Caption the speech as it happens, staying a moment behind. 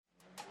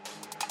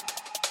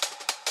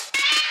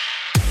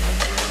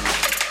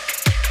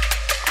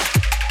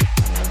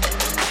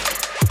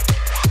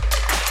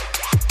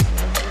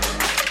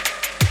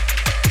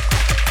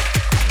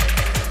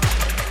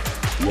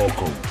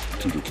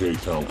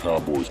K-Town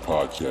Cowboys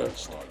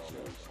podcast.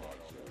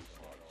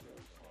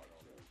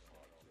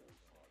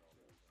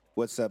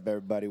 What's up,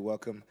 everybody?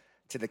 Welcome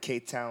to the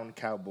K-Town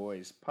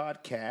Cowboys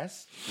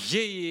podcast.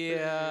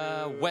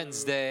 Yeah,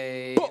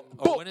 Wednesday.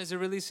 When is it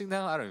releasing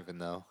now? I don't even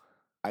know.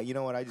 You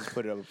know what? I just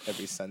put it up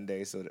every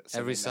Sunday.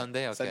 Every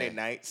Sunday? Okay. Sunday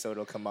night, so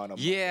it'll come out on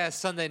Yeah,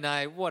 Sunday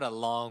night. What a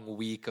long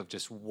week of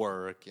just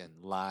work and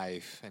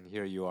life. And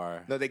here you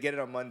are. No, they get it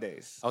on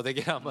Mondays. Oh, they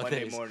get on Mondays.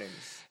 Monday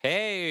mornings.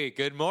 Hey,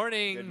 good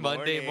morning. Good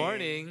Monday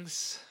morning.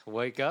 mornings.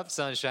 Wake up,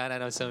 sunshine. I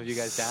know some of you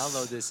guys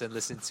download this and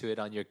listen to it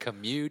on your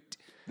commute.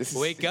 This is-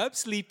 Wake up,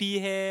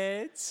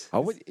 sleepyheads.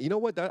 You know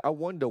what? I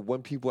wonder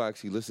when people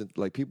actually listen.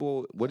 Like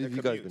people, what have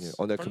you guys been commutes. here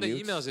on their From commutes?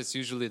 the emails, it's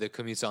usually the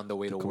commutes on the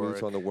way to Commutes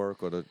work. on the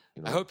work or the.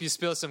 I hope you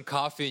spill some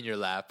coffee in your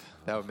lap.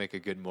 That would make a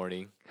good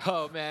morning.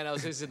 Oh man, I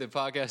was listening to the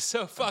podcast.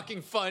 So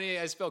fucking funny.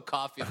 I spilled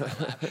coffee in my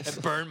lap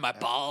and burned my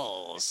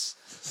balls.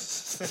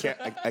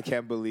 I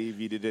can't believe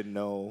you didn't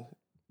know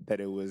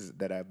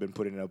that I've been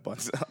putting it up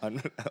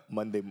on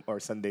Monday or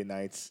Sunday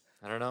nights.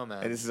 I don't know,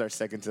 man. And this is our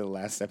second to the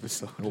last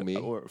episode. Who, me?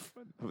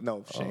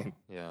 No, Shane.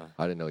 Yeah.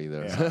 I didn't know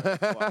either. Yeah.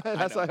 Well,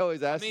 That's why I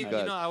always I ask mean, you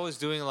guys. I was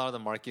doing a lot of the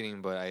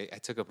marketing, but I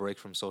took a break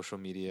from social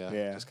media.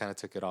 Yeah. Just kind of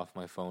took it off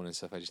my phone and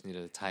stuff. I just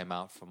needed a time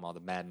out from all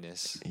the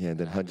madness. Yeah, and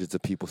then hundreds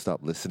of people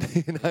stopped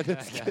listening. I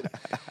just kidding.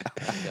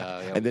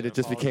 And then it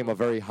just became a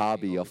very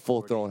hobby, a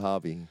full-thrown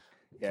hobby.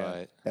 Yeah,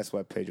 But- that's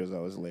why Pedro's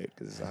always late,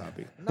 because it's a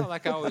hobby. No,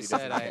 like I always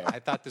said, I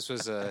thought this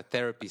was a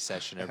therapy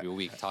session every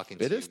week talking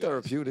to It you is guys,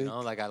 therapeutic. You know,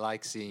 like I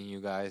like seeing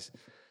you guys.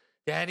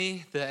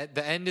 Danny,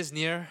 the end is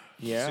near.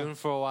 Yeah. Soon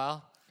for a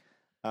while.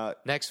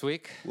 Next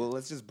week. Well,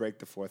 let's just break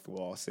the fourth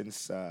wall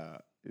since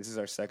this is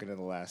our second to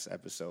the last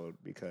episode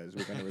because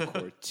we're going to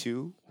record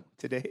two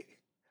today,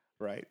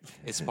 right?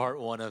 It's part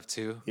 1 of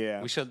 2.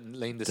 Yeah. We should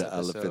name this The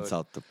episode elephant's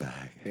out the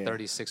bag. Yeah.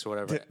 36 or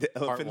whatever. The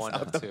part elephant's 1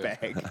 out of the 2.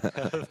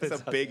 bag.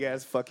 It's a big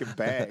ass fucking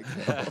bag.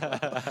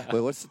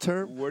 Wait, what's the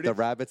term? Where The did-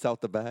 rabbit's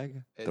out the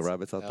bag? The It's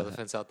rabbit's out the bag.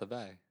 Elephant's out the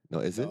bag. No,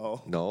 is it?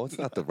 No. No, it's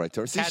not the right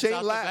term. See, Cat's Shane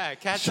out the bag.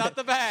 Cat's out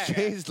the bag.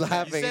 Shane's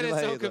laughing. You said it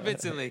like- so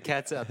convincingly.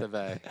 Cat's out the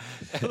bag.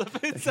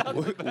 Elephant's out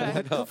the bag.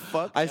 What the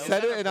fuck? I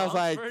said that it a and I was Bronx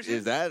like, version?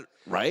 is that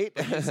right?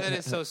 You said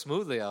it so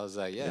smoothly. I was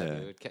like, yeah, Yeah.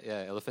 dude.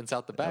 Yeah, elephant's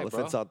out the bag,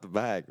 Elephant's bro. out the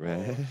bag,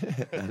 man.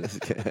 I'm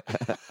just kidding.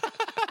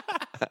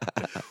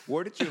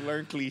 Where did you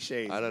learn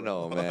cliches? I don't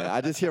bro? know, man.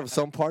 I just hear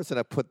some parts and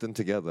I put them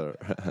together.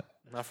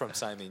 Not from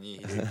Simon Yee.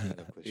 He didn't king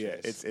of cliches.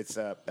 Yeah, it's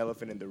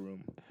elephant in the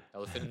room.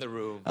 elephant in the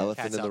room. Elephant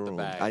cat's in the out room.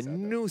 The bag. I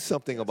knew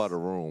something about a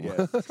room. Yes.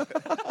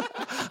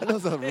 I know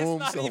there's a it's room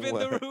not somewhere. even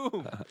the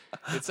room.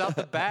 It's out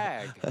the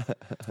bag.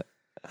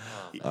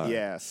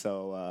 Yeah,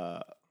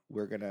 so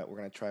we're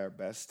gonna try our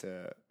best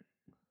to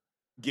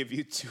give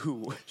you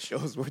 2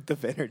 shows worth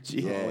of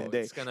energy Yeah. in one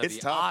day. It's gonna be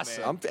tough,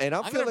 awesome. man.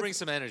 I'm gonna bring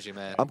some energy,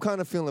 man. I'm kind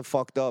of feeling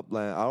fucked up,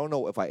 man. I don't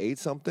know if I ate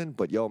something,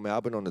 but yo, man,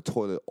 I've been on the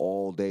toilet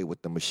all day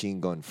with the machine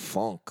gun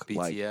funk.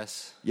 Like,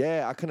 BTS.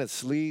 yeah, I couldn't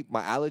sleep.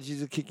 My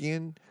allergies are kicking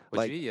in. What'd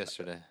Like, you eat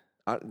yesterday?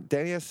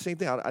 Danny has the same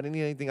thing. I didn't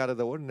eat anything out of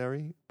the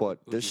ordinary, but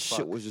Who'd this you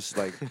shit fuck? was just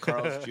like.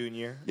 Carl's Jr.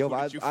 Yo, Who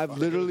did you I've fuck?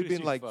 literally Who did been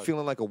you like fuck?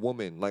 feeling like a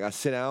woman. Like I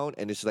sit down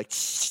and it's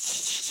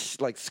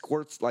like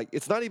squirts. Like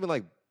it's not even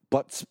like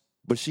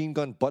machine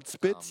gun butt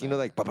spits. You know,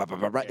 man.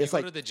 like You it's go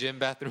like to the gym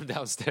bathroom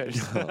downstairs.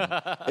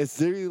 it's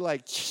literally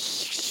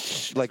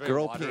like very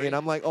girl pee, watery. and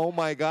I'm like, oh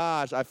my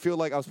gosh, I feel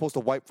like I'm supposed to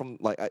wipe from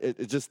like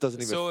it just doesn't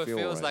even So it feel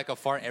feels right. like a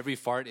fart. Every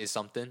fart is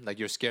something. Like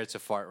you're scared to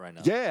fart right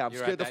now. Yeah, I'm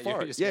You're scared at to that- you're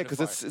fart. Yeah, scared to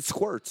because fart. it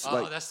squirts. Oh,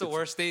 like, that's the it's-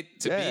 worst state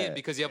to be yeah. in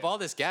because you have all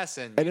this gas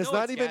in. And you it's know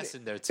not even. gas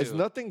in there too. It's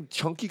nothing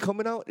chunky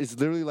coming out. It's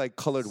literally like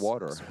colored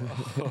water.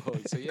 Oh,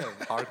 so yeah,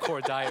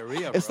 hardcore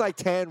diarrhea. It's bro. like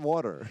tan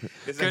water.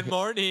 Good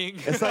morning.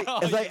 It's like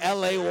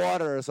LA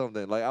water or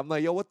something. Like I'm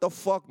like, yo, what the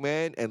fuck,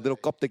 man? And little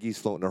cupcakes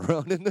floating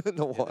around in the There's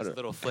water.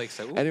 little flakes.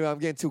 Like, ooh, Anyway, I'm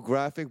getting too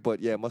graphic, but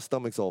yeah, my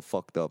stomach's all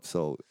fucked up.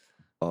 So,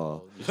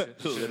 you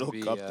shouldn't Little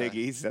be,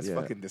 cupcakes. That's yeah.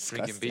 fucking drinking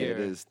disgusting. beer. It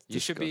is You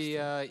should be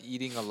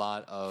eating a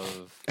lot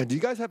of And do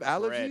you guys have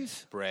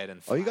allergies? bread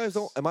and. Oh, you guys fries.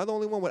 don't? Am I the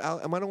only one with?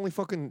 Am I the only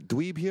fucking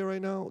dweeb here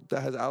right now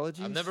that has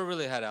allergies? I've never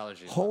really had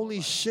allergies. Holy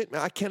shit,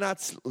 man! I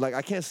cannot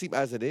I can't sleep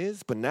as it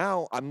is. But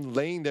now I'm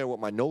laying there with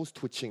my nose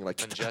twitching, like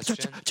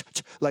Congestion?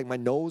 like my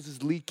nose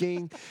is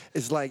leaking.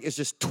 It's like it's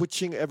just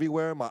twitching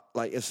everywhere.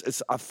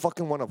 It's I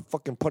fucking want to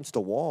fucking punch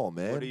the wall,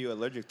 man. What are you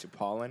allergic to?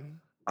 Pollen?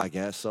 I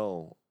guess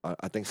so.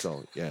 I think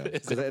so. Yeah, Is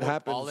because there it more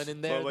happens. pollen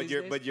in there? Well, these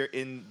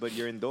days? but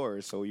you're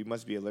indoors, so you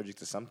must be allergic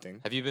to something.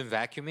 Have you been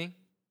vacuuming?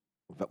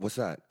 What's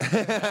that? That's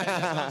what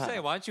I'm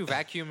saying. Why don't you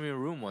vacuum your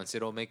room once?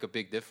 It'll make a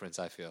big difference.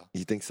 I feel.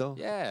 You think so?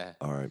 Yeah.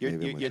 All right. You're-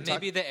 maybe you're- I'm you're gonna-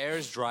 And maybe the air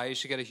is dry. You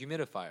should get a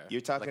humidifier.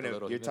 You're talking like a to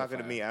little you're talking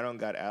to humidifier. me. I don't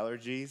got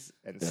allergies,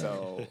 and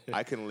so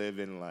I can live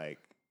in like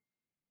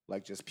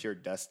just pure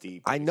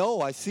dusty. I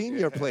know. I seen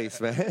your place,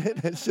 man.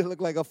 It should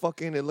look like a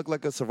fucking. It looked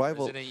like a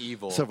Resident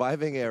Evil.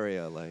 surviving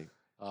area. Like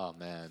Oh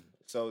man.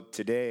 So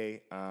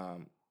today,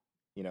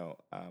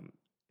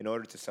 in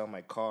order to sell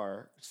my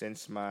car,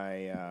 since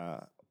my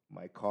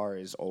car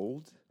is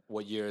old,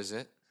 What year is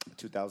it?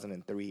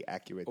 2003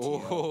 Acura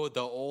TL. Oh,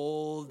 the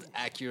old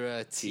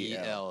Acura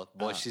TL.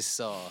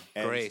 멋있어.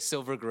 and Gray,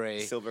 silver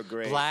gray. silver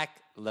gray.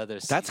 Black leather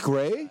seats. That's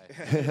gray.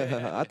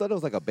 I thought it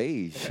was like a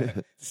beige.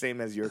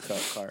 Same as your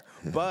car.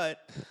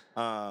 But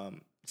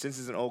since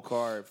it's an old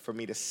car, for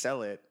me to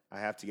sell it, I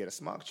have to get a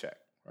smog check,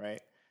 right?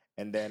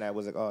 And then I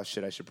was like, oh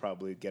shit, I should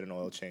probably get an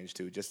oil change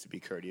too, just to be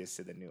courteous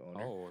to the new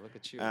owner. Oh, look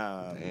at you.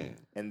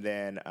 And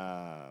then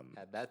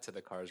Add that to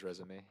the car's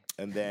resume.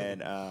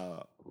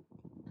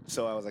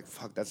 so I was like,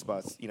 fuck, that's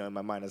about, in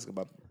my mind, that's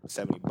about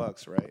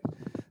 $70, right?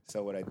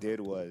 So what I did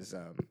was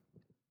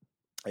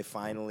I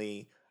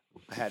finally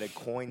had a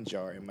coin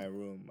jar in my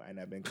room, and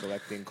I've been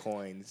collecting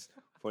coins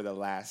for the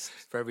last.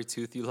 For every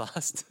tooth you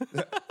lost.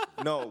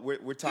 No,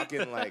 we're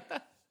talking like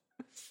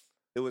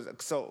it was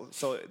so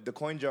the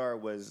coin jar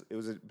was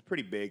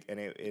pretty big, and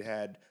it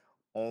had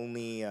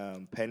only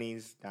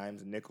pennies,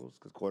 dimes, and nickels,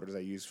 because quarters I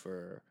use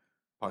for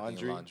Parking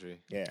and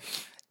laundry. Yeah.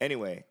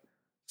 Anyway,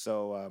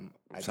 so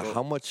So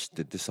how much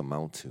did this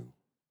amount to?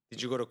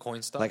 Did you go to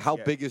Coinstock? Like how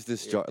big is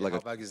this jar? Like how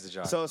big is the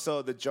jar?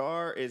 So the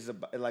jar is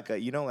like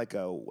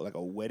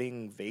a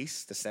wedding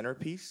vase, the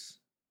centerpiece.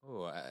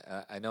 Oh,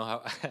 I know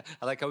how.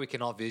 I like how we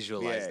can all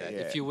visualize Yeah, that. yeah.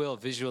 If you will,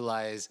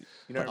 visualize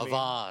You know what I a mean?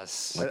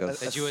 vase Like a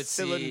that you would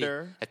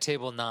cylinder, see at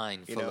table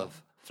 9 full know,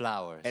 of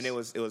flowers. and it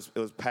was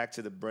packed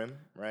to the brim,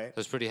 right? It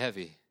was pretty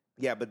heavy.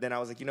 Yeah, but then I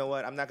was like, you know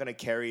what? I'm not gonna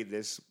carry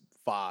this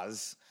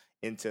vase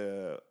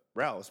into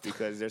Ralph's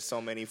because there's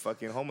so many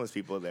fucking homeless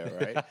people there,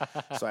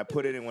 right? So I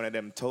put it in one of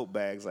them tote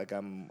bags, like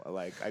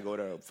I go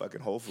to fucking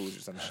Whole Foods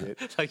or some shit.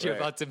 Like you're right?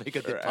 about to make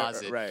a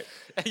deposit. Right.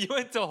 And you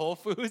went to Whole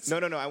Foods? No.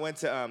 I went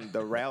to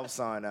the Ralph's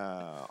on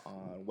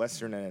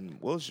Western and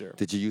Wilshire.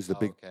 Did you use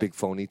the big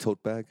phony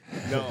tote bag?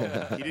 No,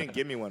 he didn't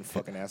give me one,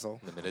 fucking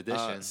asshole. Limited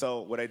edition.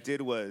 So what I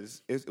did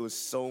was it was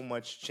so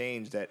much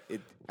change that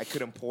I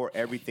couldn't pour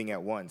everything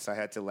at once. I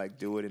had to like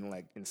do it in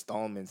like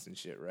installments and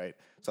shit, right?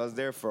 So I was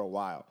there for a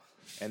while,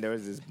 and there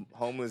was this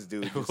homeless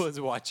dude. Who was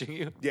watching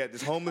you? Yeah,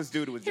 this homeless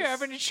dude was. You just,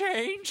 have any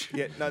change?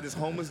 Yeah, no, this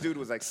homeless dude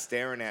was like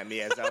staring at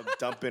me as I was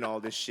dumping all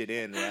this shit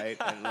in, right?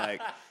 And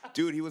like,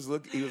 dude, he was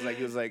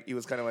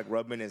kind of like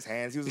rubbing his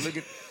hands. He was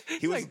looking,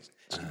 he was.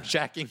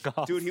 Jacking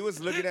off. Dude, he was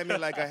looking at me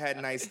like I had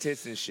nice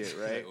tits and shit,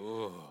 right?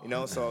 Ooh.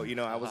 So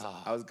I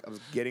was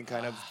getting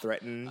kind of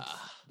threatened.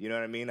 You know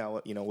what I mean?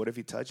 What if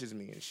he touches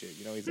me and shit?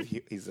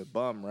 He's a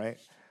bum, right?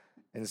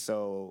 And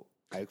so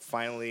I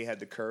finally had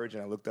the courage,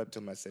 and I looked up to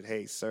him. I said,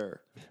 "Hey, sir,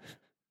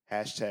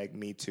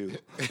 #me too."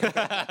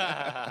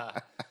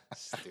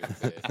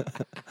 Stupid.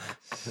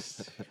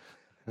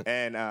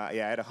 And I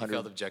had You felt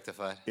 100.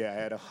 objectified. Yeah, I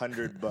had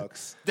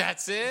 $100.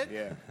 That's it?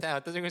 Yeah. Damn, I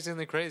thought you were going to say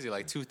something crazy,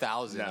 like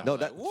 2,000. No. I'm No, like,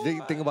 that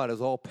what? think about it,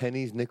 it's all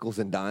pennies, nickels,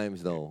 and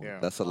dimes though. Yeah.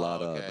 That's a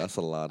lot Okay.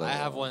 of. I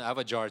have one. I have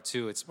a jar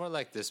too. It's more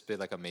like this big,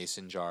 like a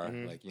mason jar,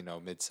 Mm-hmm.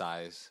 like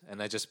mid-size.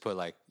 And I just put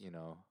like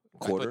I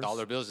Quarters? put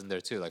dollar bills in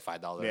there too, like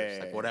 $5, Yeah,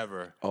 like yeah.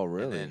 whatever. Oh,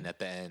 really? And then at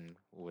the end,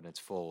 when it's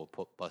full,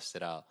 we'll bust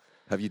it out.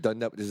 Have you done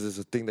that? Is this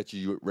a thing that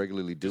you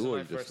regularly do, This is or my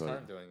you just first started?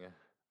 time doing it.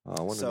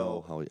 I want to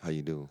So- know how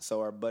you do.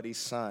 So our buddy's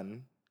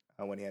son,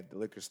 when he had the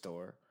liquor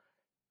store,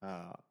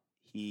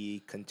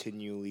 he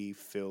continually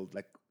filled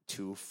like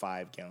 2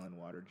 5-gallon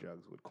water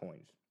jugs with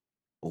coins.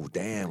 Oh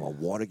damn, a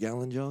water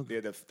gallon jug.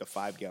 They're the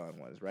 5-gallon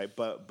ones, right?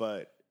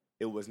 But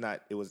it was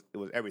not. It was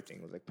everything.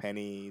 It was like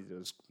pennies. It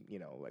was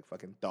like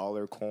fucking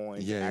dollar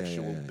coins, Yeah, yeah,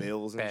 actual yeah.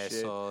 bills and shit.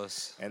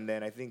 Pesos. And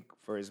then I think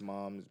for his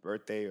mom's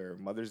birthday or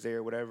Mother's Day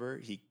or whatever,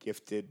 he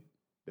gifted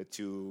the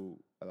two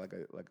like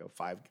a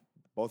 5,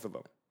 both of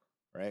them,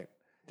 right?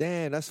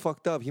 Damn, that's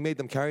fucked up. He made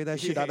them carry that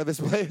shit out of his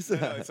place.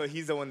 No, so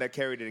he's the one that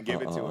carried it and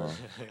gave it to her.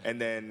 And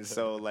then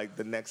so like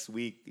the next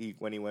week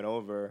when he went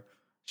over,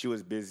 she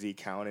was busy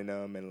counting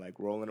them and like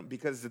rolling them,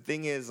 because the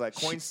thing is like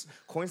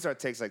Coinstar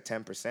takes like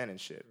 10% and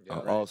shit.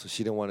 right? Oh, so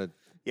she didn't want to.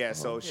 Yeah,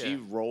 so she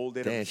rolled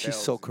it. Damn, she's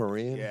herself. so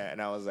Korean. Yeah,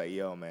 and I was like,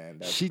 yo, man,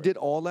 that's She crazy. did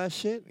all that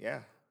shit. Yeah,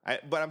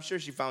 but I'm sure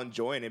she found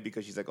joy in it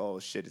because she's like, oh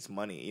shit, it's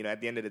money.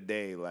 At the end of the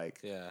day, like,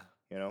 Yeah.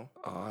 Oh,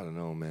 I don't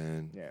know,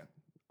 man. yeah,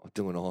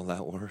 Doing all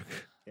that work.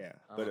 yeah.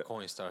 I'm a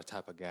Coinstar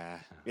type of guy.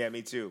 Yeah,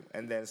 me too.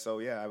 And then so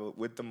yeah,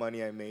 with the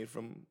money I made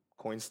from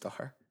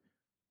Coinstar,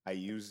 I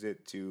used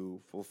it to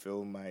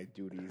fulfill my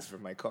duties for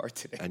my car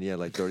today. And you had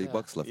like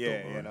 $30 left Yeah,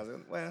 over. yeah. And I was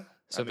like, well,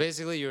 So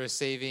basically, you were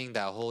saving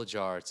that whole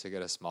jar to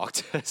get a smog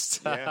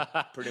test. yeah,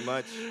 pretty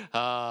much.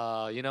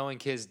 When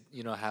kids,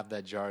 have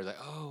that jar, like,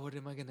 oh, what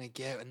am I gonna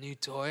get? A new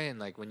toy? And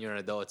like when you're an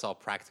adult, it's all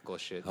practical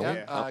shit.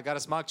 Yeah, I got a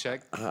smog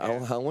check.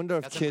 I wonder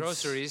if Got some kids.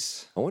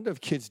 groceries. I wonder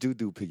if kids do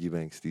piggy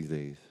banks these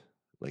days,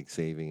 like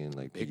saving and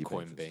like piggy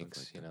Bitcoin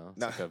banks. banks, and stuff like It's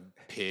No. like a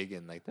pig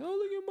and like, oh,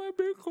 look at my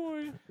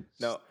Bitcoin.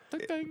 No,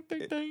 Ding, ding,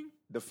 ding, ding.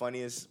 the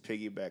funniest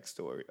piggy bank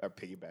story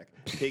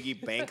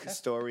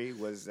story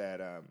was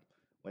that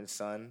when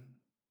Son,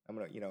 I'm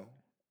gonna,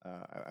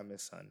 I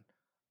miss Son.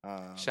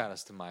 Shout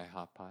outs to my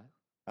hot pot.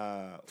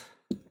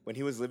 When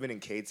he was living in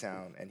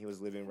K-Town and he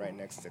was living right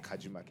next to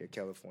Kajimake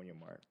California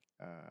Mart.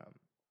 that.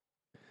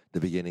 The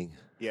beginning.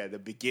 Yeah, the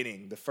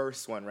beginning, the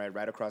first one,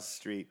 right across the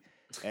street.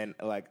 And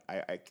like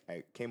I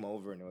came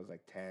over and it was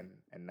like 10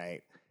 at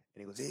night,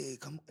 he goes, hey,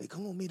 come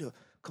with me to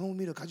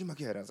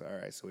Kajimaki. And I was like, all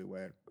right. So we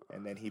went,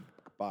 and then he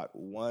bought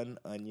 1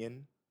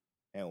 onion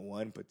and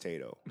 1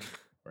 potato,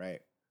 right?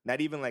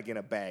 Not even like in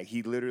a bag.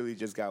 He literally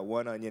just got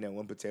 1 onion and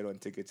 1 potato and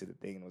took it to the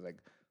thing, and it was like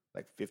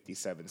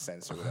 57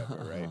 cents or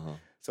whatever, right?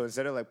 So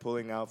instead of like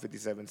pulling out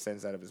 57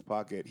 cents out of his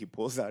pocket, he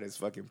pulls out his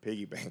fucking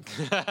piggy bank,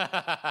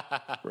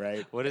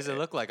 right? What does it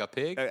look like? A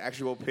pig? An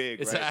actual pig,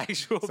 It's right? an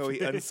actual So he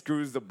pig.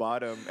 unscrews the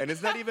bottom, and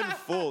it's not even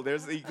full.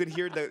 You could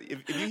hear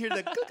if you hear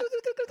the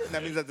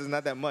that means that there's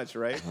not that much,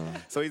 right?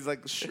 So he's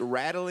like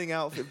rattling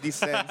out 50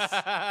 cents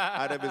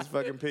out of his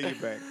fucking piggy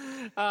bank.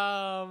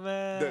 Oh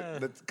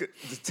man.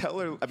 The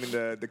teller, I mean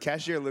the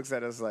cashier looks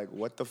at us like,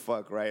 what the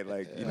fuck, right?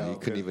 Like you know, You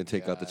couldn't even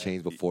take out the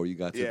change before you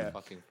got to Yeah. the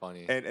Fucking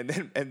funny.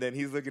 and then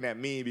he's looking at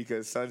me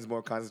because Son's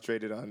more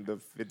concentrated on the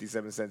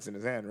 57 cents in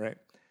his hand, right?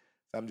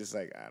 So I'm just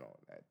like,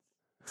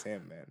 that's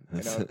him, man.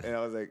 And I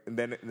was like, and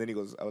then he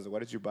goes, I was like, why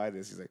did you buy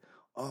this? He's like,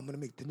 oh, I'm gonna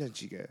make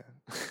된장찌개.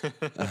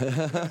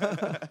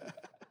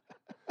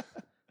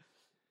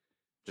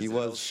 He This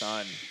little was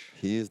son.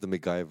 He is the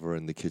MacGyver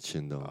in the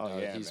kitchen, though. Oh,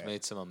 yeah, he's man.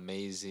 made some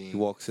amazing. He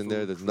walks in there.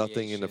 food There's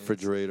nothing in the creations.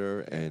 refrigerator,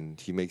 and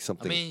he makes I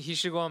something. mean, he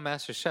should go on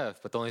Master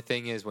Chef, but the only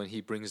thing is when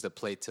he brings the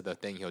plate to the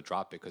thing, he'll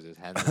drop it because his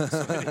hands are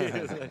sweaty.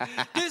 He's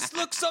like, this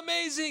looks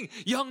amazing,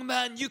 young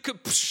man. You could.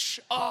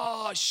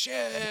 Oh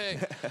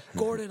shit,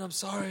 Gordon, I'm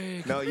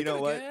sorry. No, Can you we know make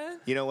it what? again?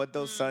 You know what?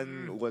 Though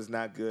Son was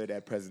not good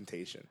at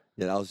presentation.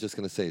 Yeah, I was just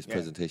gonna say his Yeah.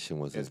 presentation It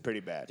was wasn't. pretty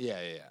bad. Yeah.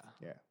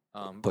 Yeah.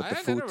 But the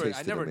food I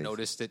tasted never amazing.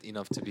 noticed it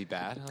enough to be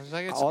bad. I was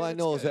like, it's, All I it's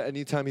know is good. that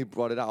anytime he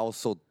brought it out, I was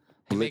so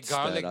He made blitzed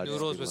garlic that I just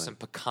noodles be with like- some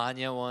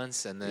picanha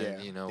once, and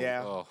then Yeah.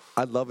 Yeah. oh,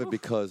 I love it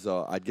because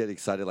I'd get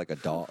excited like a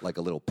dog, like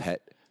a little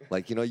pet.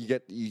 Like you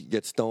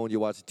get stoned, you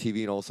watch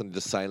TV, and all of a sudden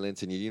just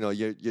silence, and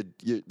you're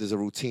there's a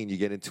routine. You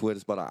get into it.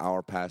 It's about an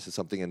hour past or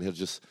something, and he'll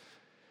just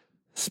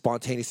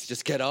spontaneously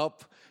just get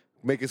up,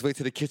 make his way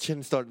to the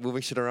kitchen, start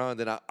moving shit around.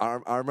 And I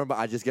remember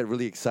I just get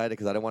really excited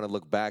because I don't want to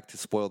look back to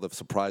spoil the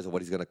surprise of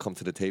what he's gonna come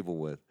to the table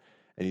with.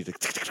 And he's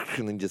like,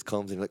 and then he just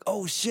comes and you're like,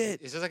 oh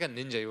shit. it's just like a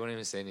ninja. You won't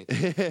even say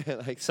anything.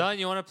 Like, Son,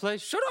 you want to play?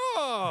 Shut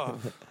up!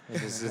 And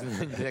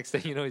the next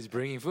thing you know, he's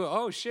bringing food.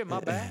 Oh shit, my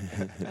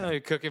bad. I know you're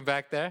cooking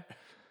back there.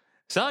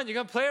 Son, you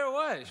gonna play or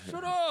what?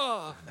 Shut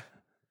up!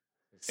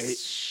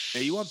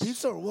 Hey, you want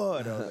pizza or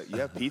what? I was like,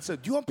 yeah, pizza.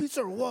 Do you want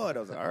pizza or what? I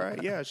was like, all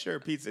right, yeah, sure,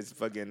 pizza. It's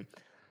fucking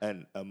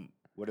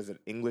what is it?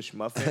 English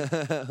muffin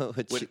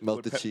with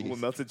melted cheese. with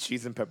melted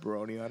cheese and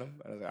pepperoni on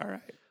them. I was like, all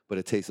right, But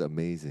it tastes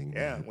amazing.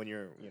 yeah. When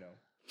you're,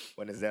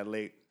 when it's that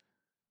late.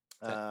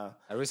 I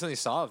recently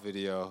saw a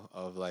video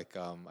of like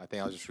I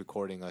think I was just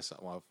recording us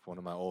on one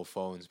of my old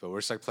phones, but we're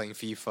just like playing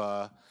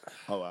FIFA,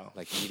 Oh wow.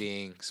 like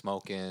eating,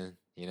 smoking,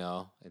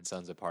 in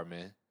Son's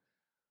apartment.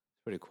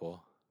 Pretty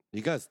cool.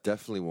 You guys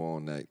definitely were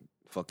on that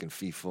fucking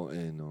FIFA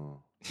and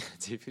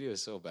DPD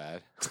was so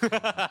bad.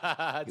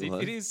 He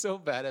was? DPD is so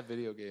bad at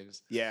video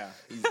games, Yeah,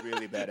 he's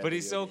really bad at but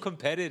he's video so games.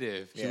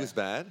 competitive. he was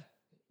bad.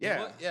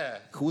 Yeah. Yeah.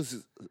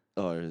 Who's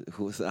I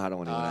don't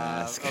want to even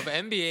ask. Of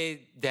NBA,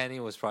 Danny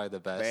was probably the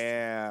best.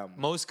 Bam.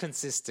 Most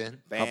consistent.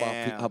 Bam.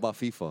 How about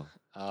FIFA?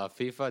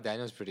 FIFA,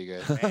 Daniel's pretty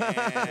good.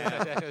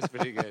 Bam. Daniel's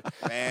pretty good.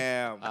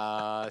 Bam.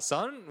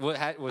 Son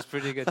was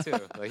pretty good too.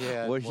 Like he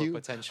had Were more you?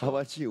 potential. How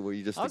about you? Were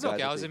you just? I was the guy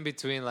okay. that I was they- in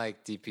between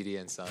like DPD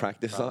and Son.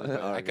 Practice probably, on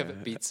it? but I Okay.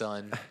 could beat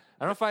Son. I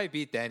don't know if I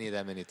beat Danny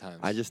that many times.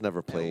 I just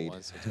never Maybe played.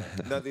 once or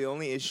twice. No, the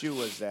only issue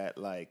was that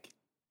like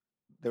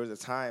there was a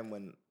time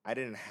when I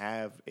didn't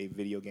have a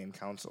video game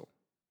console,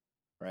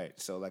 right?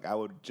 So like I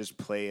would just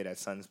play it at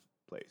Son's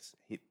place.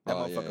 That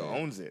Oh, yeah, motherfucker yeah.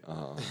 owns it,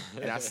 Uh-huh.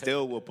 and I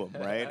still whoop him,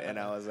 right? And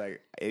I was like,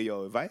 hey,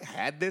 yo, if I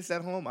had this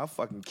at home, I'll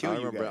fucking kill I you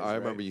remember. guys. I right?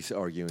 remember you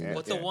arguing. Yeah.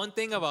 But Yeah. the one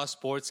thing about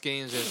sports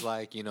games is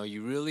like,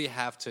 you really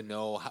have to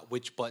know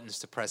which buttons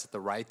to press at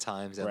the right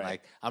times. And Right.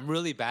 like, I'm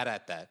really bad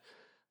at that.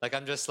 Like,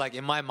 I'm just like,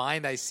 in my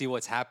mind, I see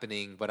what's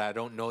happening, but I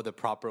don't know the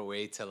proper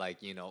way to like,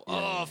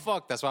 oh,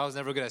 fuck. That's why I was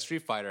never good at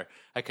Street Fighter.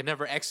 I could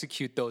never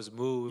execute those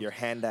moves. Your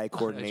hand-eye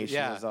coordination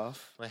Yeah. is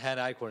off. My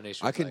hand-eye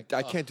coordination. I was can. like, I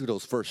oh. can't do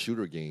those first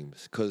shooter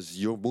games because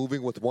you're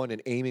moving with one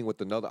and aiming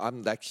with another.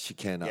 I'm that shit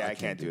cannot. Yeah, I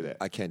can't do that.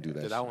 I can't do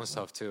that. Dude, that shit. one's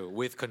tough too,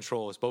 with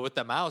controls. But with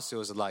the mouse, it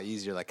was a lot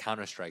easier, like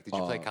Counter Strike. Did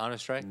you play Counter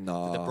Strike?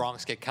 no. Did the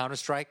Bronx get Counter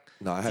Strike?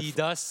 No, I had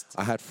D-Dust?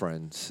 I had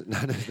friends.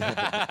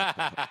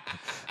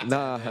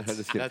 Nah, I'm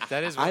just kidding.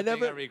 That is one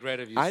thing I regret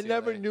of I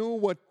never UCLA. knew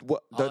what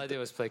All I did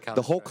was play Counter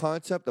the whole Strike.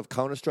 concept of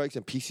Counter Strikes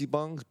and PC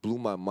bungs blew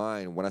my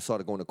mind when I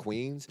started going to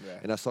Queens Yeah.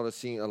 and I started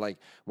seeing like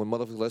when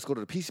motherfuckers let's go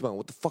to the PC bung.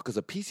 What the fuck is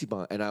a PC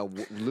bung? And I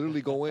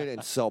literally go in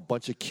and saw a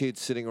bunch of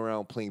kids sitting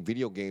around playing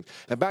video games.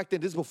 And back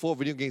then, this is before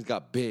video games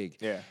got big.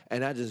 Yeah.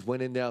 And I just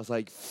went in there. I was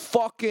like,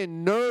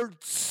 fucking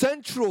nerd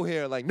central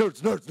here, like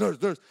nerds.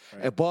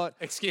 And but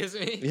Excuse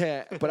me?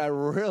 yeah, but I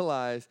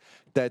realized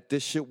that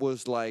this shit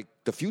was like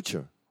the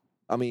future.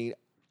 I mean,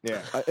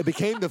 Yeah. it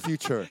became the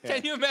future.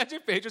 Can you imagine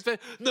Pedro's fan?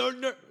 No.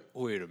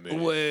 Wait a minute.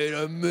 Wait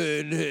a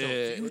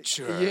minute.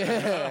 Future.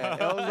 Yeah,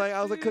 I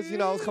was like, because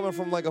I was coming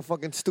from like a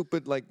fucking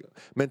stupid like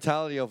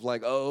mentality of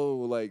like, oh,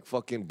 like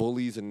fucking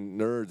bullies and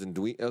nerds and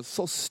it was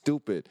so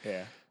stupid.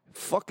 Yeah.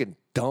 Fucking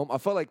dumb. I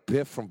felt like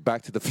Biff from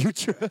Back to the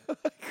Future.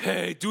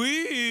 Hey,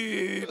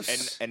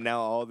 dweebs! And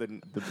now all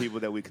the people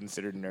that we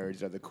consider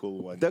nerds are the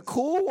cool ones. The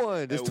cool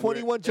one. It's And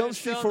 21 Jump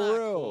Street for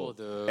real. Cool,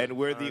 dude. And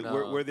we're I don't the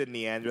know. we're the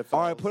Neanderthals.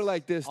 All right, put it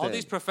like this. all then.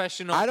 these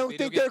professional. I don't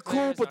video think game they're cool,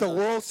 players but the are-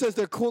 world says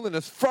they're cool, and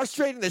it's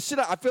frustrating the shit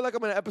out. I feel like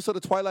I'm in an episode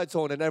of Twilight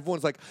Zone, and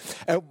everyone's like,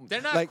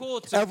 They're not like,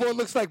 cool to everyone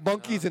me. looks like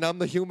monkeys, and I'm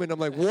the human. I'm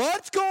like,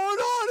 what's going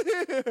on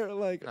here?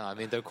 Like, No, I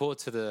mean they're cool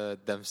to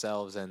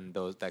themselves and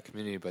that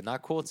community, but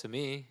not cool to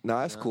me. no,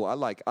 that's cool. I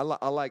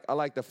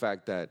like the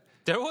fact that.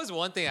 There was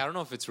one thing, I don't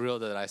know if it's real,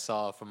 that I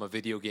saw from a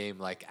video game,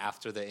 like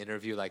after the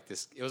interview, like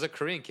this, it was a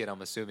Korean kid,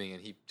 I'm assuming,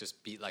 and he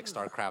just beat like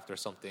StarCraft or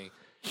something.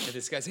 And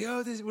this guy's like,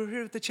 oh, we're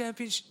here at the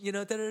championship, you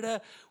know, da-da-da.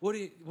 What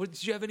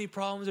did you have any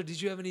problems or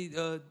did you have any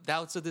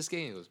doubts of this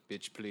game? He goes,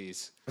 bitch,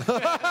 please.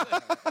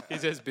 He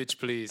says, bitch,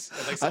 please.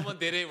 And like someone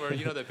did it where,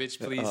 you know, the bitch,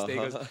 please thing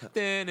goes,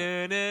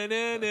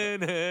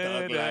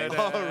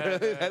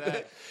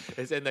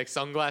 it's in like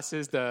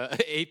sunglasses, the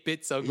 8-bit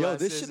Yo,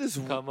 sunglasses. this shit is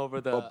come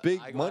over the a big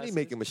eyeglasses. money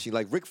making machine.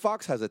 Like Rick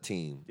Fox has a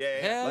team. Yeah,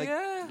 Hell Like,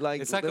 yeah.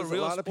 like it's like a there's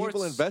real lot of people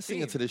sports investing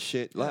team. into this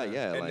shit. Like,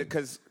 yeah, and like,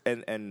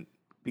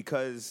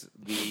 because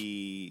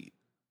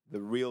the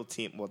real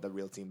team, well, the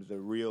real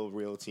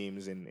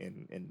teams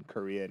in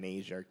Korea and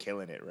Asia are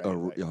killing it, right?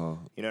 Like, you know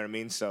what I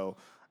mean? So,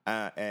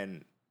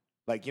 and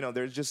like, you know,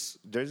 there's just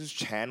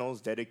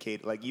channels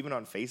dedicated, like even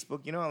on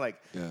Facebook, you know,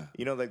 like, Yeah.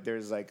 you know, like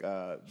there's like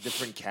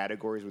different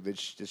categories where they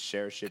just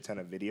share a shit ton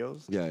of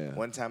videos. Yeah, yeah.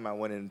 One time I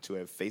went into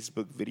a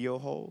Facebook video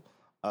hole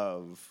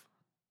of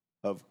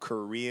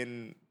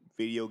Korean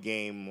video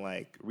game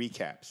like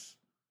recaps,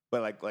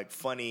 but like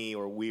funny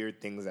or weird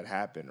things that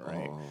happen,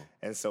 right? Oh.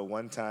 And so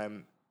one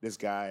time this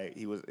guy,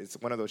 it's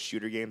one of those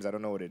shooter games, I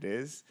don't know what it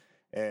is,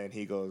 and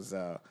he goes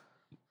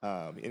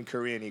in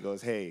Korean, he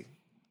goes, hey,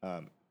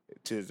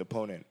 to his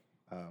opponent,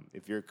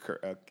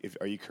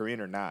 are you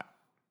Korean or not,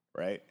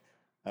 right?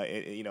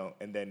 You know,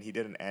 and then he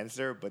didn't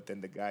answer, but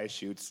then the guy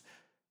shoots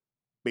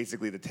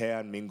basically the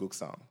Taehan Mingguk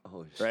song,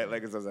 Oh, right?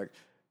 Like it's like,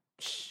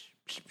 psh,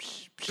 psh,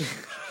 psh,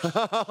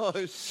 psh. oh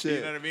You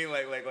shit. know what I mean?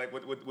 Like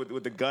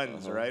with the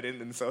guns, right?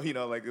 And so, you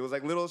know, like it was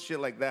like little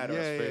shit like that. It was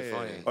Yeah, pretty yeah,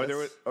 funny.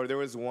 yeah. Or there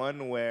was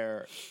one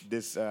where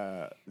this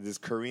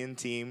Korean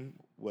team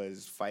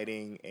was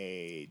fighting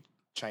a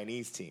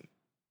Chinese team,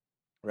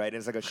 right? And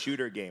it's like a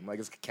shooter game, like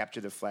it's a capture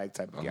the flag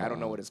type of game. I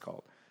don't know what it's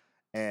called.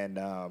 And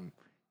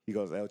he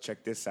goes, "Oh,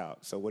 check this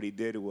out." So what he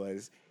did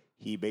was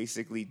he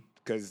basically,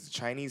 because the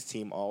Chinese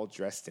team all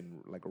dressed in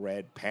like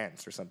red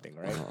pants or something,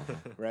 right?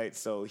 Right.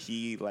 So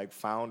he like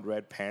found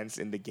red pants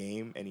in the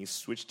game and he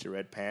switched to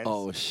red pants.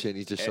 Oh shit!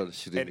 He just started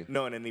shooting you.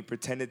 No, and then he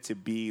pretended to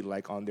be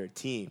like on their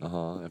team,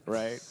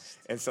 right?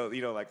 And so,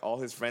 you know, like all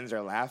his friends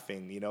are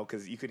laughing, you know,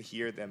 because you could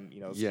hear them,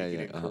 you know, speaking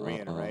in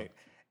Korean, right?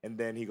 And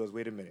then he goes,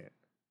 "Wait a minute,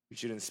 we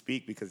shouldn't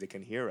speak because they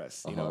can hear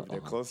us, you know, if they're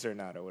close or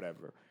not or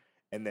whatever."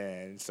 And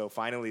then so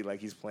finally, like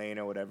he's playing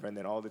or whatever, and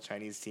then all the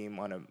Chinese team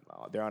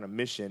they're on a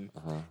mission,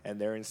 and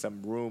they're in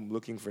some room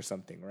looking for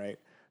something, right?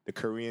 The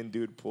Korean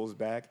dude pulls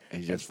back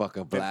And he just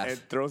fucking and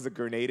blasts. throws a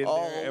grenade in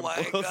Oh there and my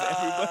blows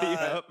everybody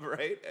God. up,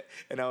 right?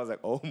 And I was like,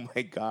 oh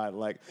my God.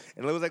 Like,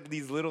 and it was like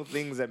these little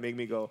things that make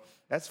me go,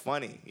 that's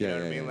funny. You know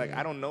what I mean? Like,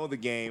 I don't know the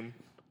game,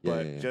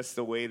 but just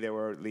the way they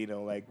were, you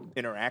know, like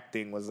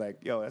interacting was like,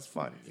 yo, that's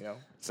fun, you know?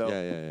 So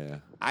Yeah.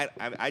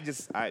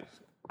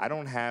 I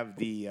don't have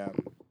the,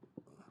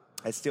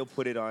 I still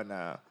put it on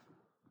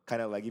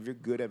kind of like if you're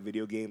good at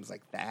video games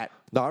like that.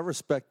 No, I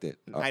respect it.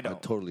 I I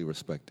don't. totally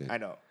respect it. I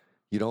know.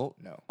 You don't?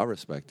 No. I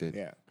respect it.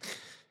 Yeah.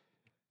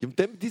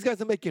 These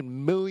guys are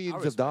making millions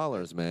of respect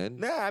dollars, man.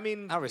 Nah, I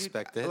mean, I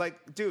respect it.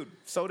 Like, dude,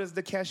 so does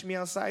the Cash Me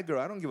Outside girl.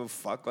 I don't give a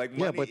fuck. Like,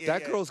 Yeah, money, but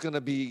that girl's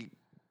gonna be.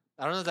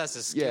 I don't know if that's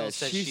a skill Yeah,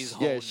 set she's- she's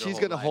yeah, honed she's her whole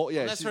gonna life. hold-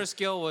 yeah, Unless she's- her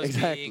skill was being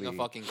Exactly. a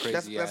fucking crazy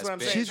That's ass what I'm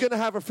bitch. saying. She's gonna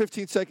have her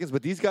 15 seconds,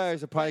 but these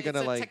guys are probably It's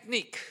gonna a like.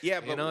 technique. Yeah,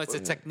 you but- know, it's a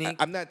technique.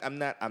 I'm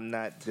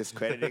not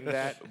discrediting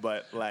that,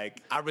 but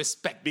like, I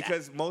respect that.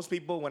 because most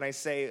people, when I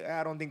say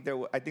I don't think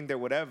I think they're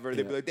whatever,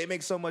 they be like they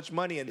make so much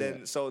money, and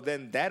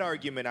then that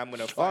argument I'm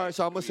gonna fight. All right,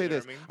 so I'm gonna say You know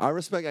this. what I mean? I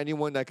respect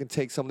anyone that can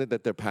take something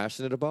that they're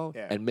passionate about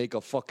Yeah. and make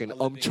a fucking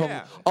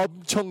Yeah.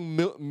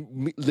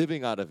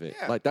 living out of it.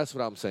 Yeah. Like that's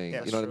what I'm saying.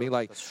 Yeah, you know what I true. mean?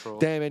 Like, That's true.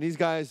 damn, man, these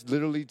guys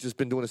literally just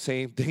been doing the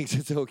same thing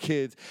since they were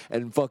kids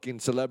and fucking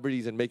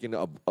celebrities and making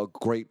a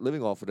great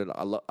living off of it.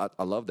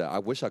 I love that. I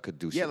wish I could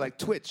do. Yeah, shit like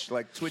Twitch.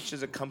 Like Twitch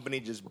is a company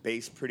just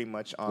based pretty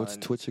much on. What's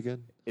Twitch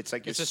again? It's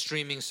like it's a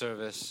streaming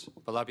service.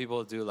 A lot of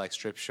people do like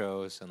strip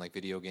shows and like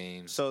video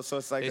games. so it's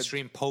like they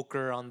stream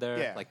poker on there,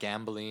 Yeah. like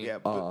gambling. Yeah,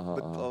 but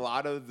a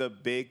lot of the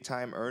big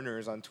time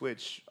earners on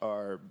Twitch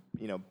are,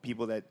 you know,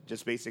 people that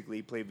just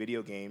basically play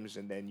video games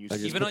and then you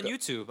Like see Even put on the-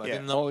 YouTube. I Yeah.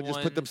 didn't know Oh,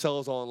 just put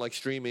themselves on like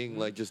streaming,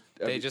 like just.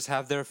 They just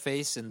have their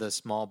face in the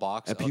small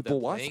box, And of people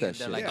them watch playing, that and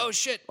they're shit. like, Yeah. "Oh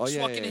shit, Oh, just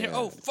yeah, walk in yeah, here. yeah.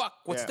 Oh fuck,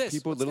 what's Yeah. this?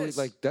 people What's literally this?"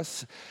 like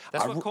that's.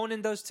 That's I what ru-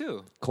 Conan does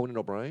too. Conan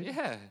O'Brien.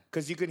 Yeah,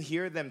 because you can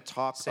hear them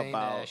talk Saying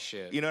about that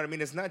shit. You know what I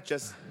mean? It's not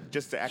just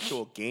the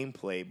actual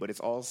gameplay, but it's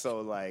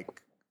also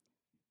like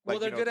Well,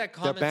 they're you know, good at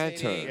their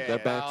banter, commentating their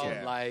about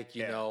banter. like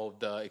you Yeah. know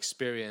the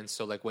experience.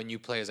 So like when you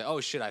play, it's like,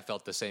 oh shit, I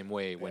felt the same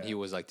way when he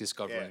was like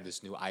discovering Yeah.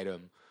 this new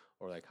item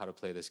or like how to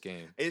play this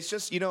game. It's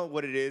just, you know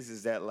what it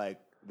is that like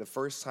the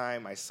first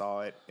time I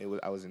saw it,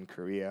 I was in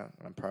Korea,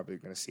 and I'm probably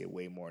gonna see it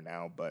way more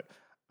now, but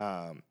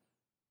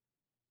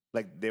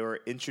like they were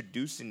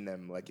introducing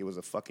them like it was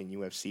a fucking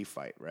UFC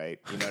fight, right?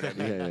 You know what I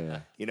mean? Yeah.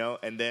 You know,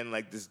 and then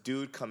like this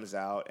dude comes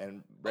out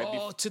and right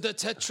Oh, to the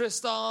Tetris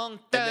song.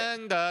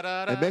 Dang, da,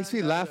 da, da, It makes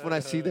me da, laugh da, when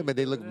I da, see them and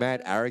they look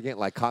mad arrogant,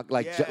 like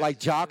Yeah. like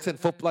jocks and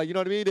football. Like, you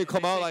know what I mean? They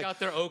come They out take like, out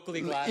their Oakley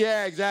glasses.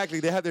 yeah,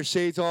 exactly. They have their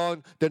shades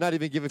on. They're not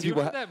even giving Do you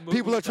people. remember that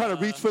People movie, are trying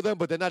to reach for them,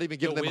 but they're not even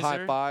The giving them high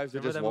Wizard? fives. They're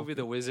Remember just that movie, walking.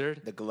 The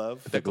Wizard? the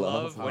glove. The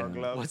glove. Power When,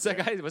 glove. What's that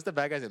guy? What's the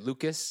bad guy's name?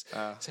 Lucas.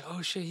 Say,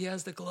 oh shit, he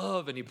has the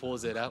glove, and he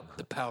pulls it out.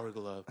 The power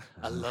glove.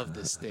 I love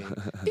this thing.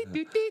 Deet,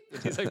 deet, deet.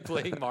 And he's like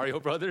playing Mario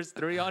Brothers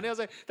 3 on it. I was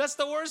like, that's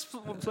the worst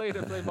play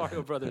to play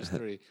Mario Brothers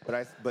 3.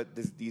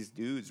 These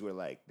dudes were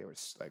like they were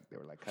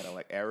kind of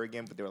like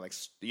arrogant, but they were like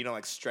you know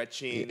like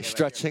stretching, and, like,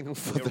 Stretching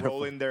for they're their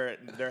rolling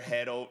their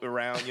head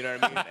around. You know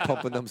what I mean?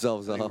 pumping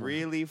themselves Like, up.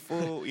 really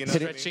full. You know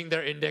what I mean? Stretching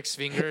their index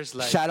fingers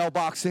like, Shadow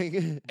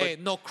boxing, hey,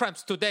 no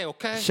cramps today,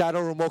 okay?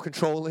 shadow remote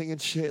controlling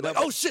and shit. Like,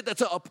 oh shit,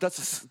 that's a up.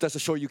 That's a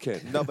show you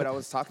can. No, but I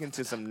was talking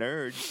to some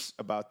nerds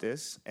about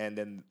this, and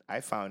then I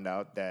found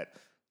out that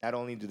not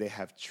only do they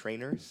have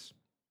trainers,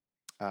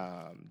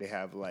 they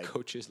have like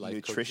Coaches, life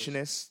coaches.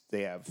 nutritionists,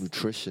 they have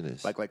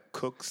Nutritionists. like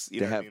cooks. You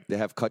they know have what I mean? they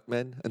have cut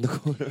men in the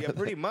corner. Yeah,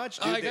 pretty much.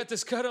 Oh, Dude. I got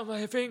this cut on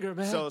my finger,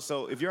 man.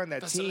 So if you're on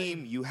that Vaseline.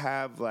 team, you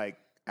have like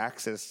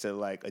access to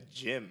like a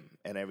gym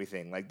and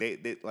everything. Like they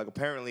like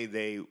apparently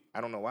they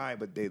I don't know why,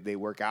 but they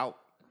work out.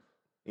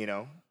 You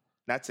know,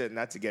 not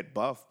to get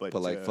buff, but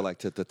But like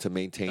to, to the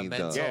maintain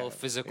mental, Yeah.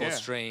 physical Yeah.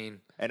 strain.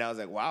 And I was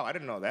like, wow, I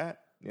didn't know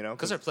that. You know,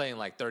 Because they're playing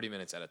like 30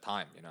 minutes at a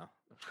time, you know?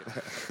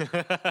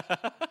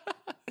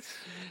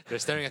 They're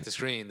staring at the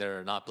screen.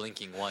 They're not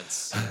blinking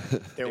once. they're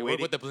They work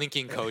waiting. with the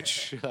blinking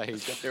coach. Like,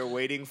 They're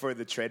waiting for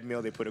the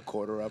treadmill. They put a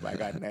quarter up. I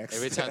got next.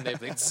 every time they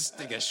blink,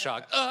 they get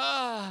shocked.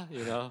 Ah,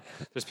 you know?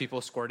 There's people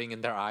squirting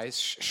in their eyes.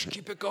 Shh,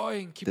 keep it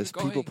going. Keep There's it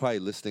going. people probably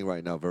listening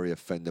right now, very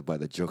offended by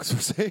the jokes we're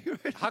saying.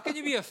 Right How can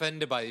you be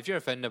offended by? If you're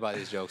offended by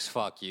these jokes,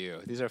 fuck you.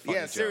 These are funny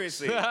yeah, jokes.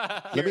 seriously.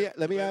 Let me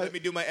Let me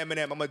do my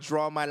Eminem. I'm gonna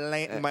draw my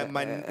line,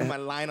 my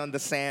line on the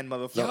sand,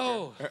 motherfucker.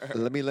 Yo,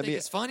 let me Think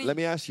it's funny? let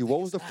me ask you,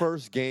 what was the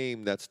first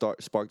game that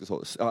sparked this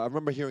whole? I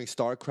remember hearing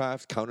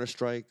StarCraft, Counter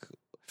Strike,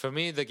 for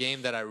me, the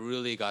game that I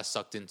really got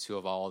sucked into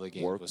of all the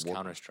games was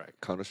Counter Strike.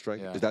 Counter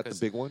Strike. Yeah, Is that the 'cause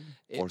big one?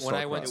 Or When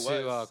I went StarCraft? to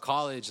It was.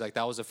 college, like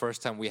that was the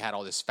first time we had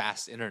all this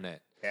fast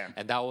internet. Yeah.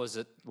 And that was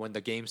when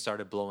the game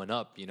started blowing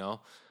up, you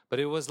know? But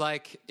it was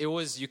like,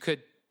 you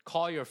could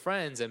call your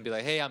friends and be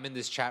like, hey, I'm in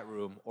this chat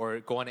room, or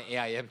go on an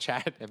AIM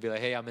chat and be like,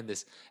 hey, I'm in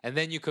this. And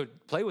then you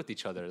could play with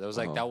each other. That was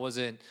like, that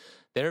wasn't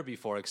there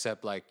before,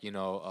 except like, you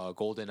know,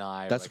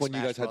 GoldenEye. That's or like when you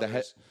Smash guys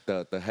had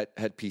Brothers. the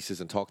headpieces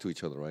and talk to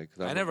each other, right?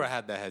 'Cause I never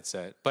had the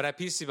headset, but at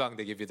PC Bang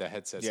they give you the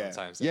headset Yeah.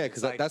 sometimes. Yeah, It's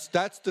because like-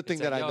 that's the thing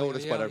it's that like, I yo,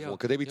 noticed yo, about yo, everyone.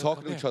 Because they be yo,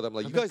 talking come to each here, other. I'm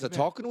like, come you here, guys are come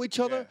here. talking to each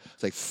other? Yeah.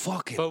 It's like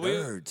fucking But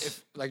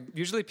nerds. like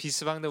usually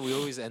PC Bang that we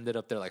always ended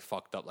up there like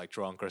fucked up, like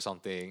drunk or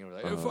something. Or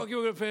like, hey, fuck you,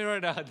 we're gonna play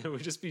right now. And then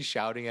we'd just be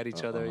shouting at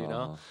each other, you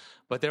know.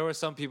 But there were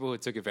some people who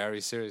took it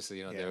very seriously.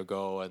 You know, they Yeah. would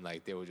go and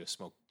like they would just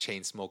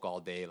chain smoke all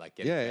day, like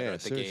getting Yeah, better yeah,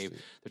 at the game. seriously.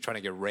 They're trying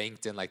to get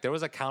ranked, and like there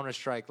was a Counter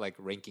Strike like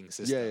ranking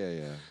system.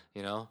 Yeah.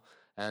 You know.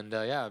 And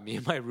yeah, me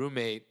and my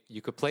roommate,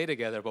 you could play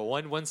together. But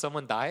when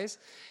someone dies,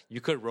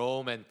 you could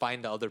roam and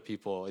find the other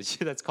people.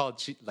 That's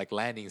called like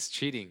landings,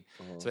 cheating.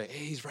 So like,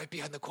 hey, he's right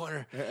behind the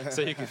corner.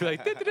 So you could be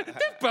like,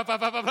 ba, ba,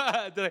 ba, ba,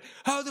 ba. They're like,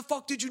 how the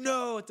fuck did you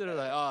know? They're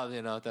like, oh,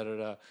 you know, da da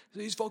da.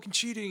 He's fucking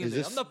cheating. And Is they're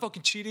like, this- I'm not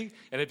fucking cheating.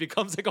 And it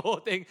becomes like a whole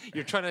thing.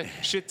 You're trying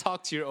to shit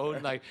talk to your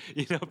own like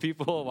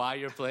people while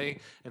you're playing,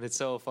 and it's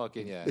so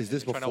fucking Is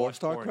this You're trying to before watch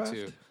porn, StarCraft?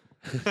 too.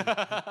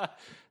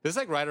 This is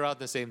like right around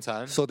the same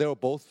time. So they were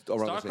both around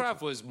the same time.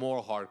 StarCraft was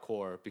more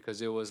hardcore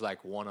because it was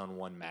like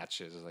one-on-one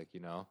matches, like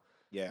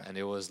Yeah. and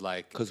it was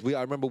like Because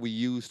I remember we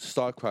used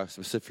StarCraft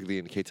specifically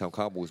in the K-Town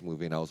Cowboys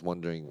movie, and I was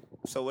wondering.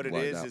 So what it why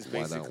is that-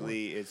 why that one.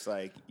 basically it's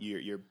like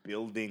you're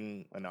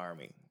building an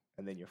army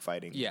and then you're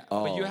fighting. yeah,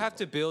 but you Oh. have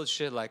to build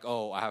shit like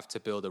I have to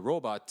build a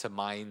robot to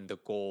mine the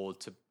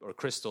gold or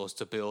crystals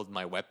to build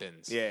my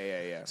weapons.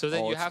 Yeah. So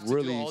then Oh, you it's have to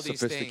really do all these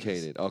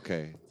sophisticated. things.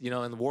 Okay.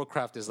 And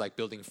Warcraft is like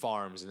building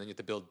farms, and then you have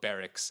to build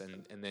barracks,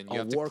 and then you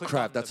have to click on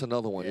Warcraft. That's the-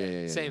 another one.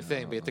 Yeah. Same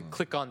thing, but you have to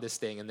click on this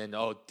thing and then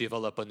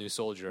develop a new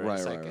soldier. Right,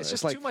 it's right, like right. it's It's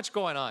just like- too much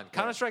going on.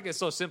 Counter Strike is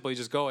so simple. You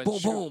just go and Boom,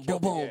 shoot, boom, kill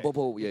boom, people.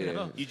 boom, boom. Yeah.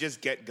 know? You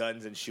just get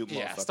guns and shoot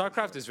Yeah, motherfuckers.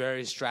 StarCraft is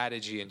very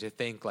strategy, and to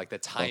think like the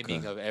timing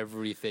Okay. of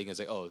everything is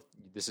like, oh,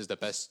 this is the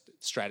best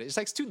strategy. It's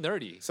like it's too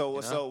nerdy. So you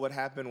know? so what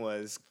happened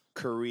was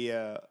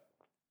Korea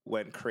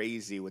went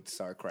crazy with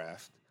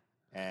StarCraft,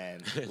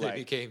 and they like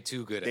became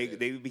too good at they it.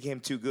 they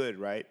became too good,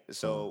 right?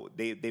 So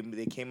they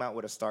came out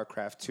with a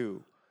StarCraft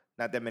 2.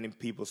 Not that many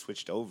people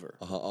switched over.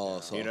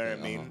 So, You know what I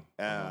okay, mean?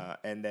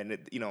 And then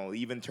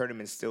even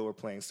tournaments still were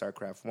playing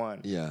StarCraft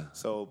 1. Yeah.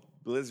 So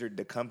Blizzard,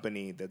 the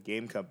company, the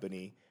game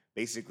company,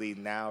 basically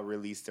now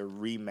released a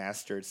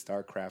remastered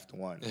StarCraft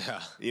 1.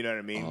 Yeah. You know what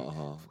I mean?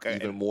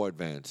 Even And more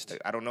advanced.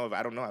 I don't know.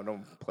 I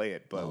don't play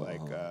it, but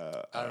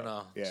I don't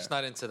know. Yeah. Just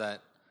not into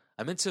that.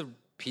 I'm into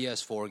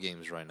PS4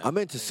 games right now. I'm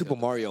into Super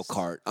Mario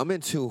Kart. I'm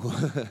into.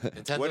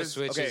 Nintendo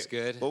Switch is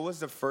good. What was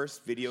the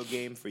first video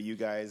game for you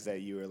guys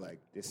that you were like,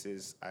 this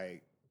is I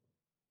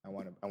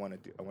want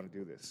to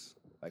do this.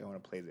 Like I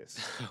want to play this.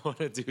 I want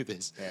to do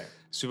this. Yeah.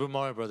 Super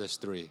Mario Brothers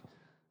 3.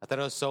 I thought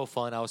it was so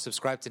fun. I was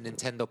subscribed to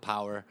Nintendo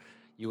Power.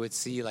 You would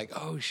see like,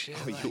 oh shit.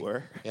 Oh, like- you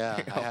were?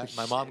 Yeah. Oh,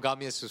 My mom got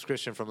me a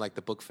subscription from like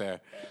the book fair.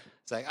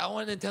 It's like, I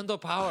want Nintendo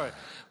Power.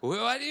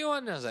 Why do you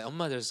want it? I was like,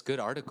 Oma, there's good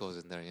articles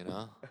in there, you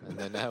know? And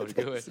then I would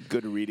do it. It's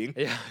good reading.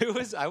 Yeah, it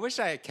was. I wish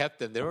I had kept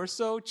them. They were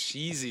so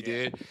cheesy,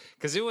 dude.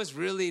 Because it was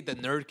really the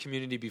nerd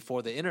community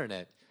before the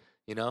internet.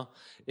 You know,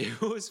 it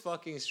was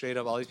fucking straight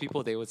up. All these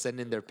people, they would send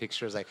in their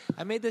pictures like,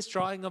 I made this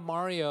drawing of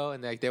Mario,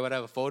 and like they would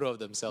have a photo of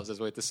themselves as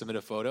a way to submit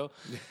a photo,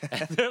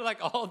 and they're like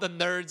all the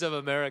nerds of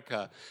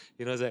America.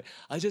 You know, it's like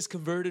I just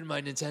converted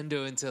my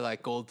Nintendo into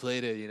like gold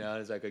plated. You know,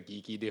 it's like a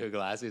geeky dude with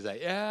glasses. He's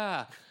like,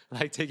 yeah,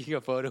 like taking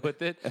a photo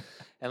with it,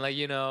 and like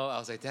I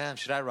was like, damn,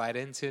 should I write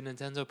into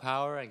Nintendo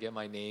Power and get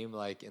my name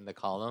like in the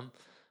column?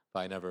 But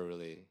I never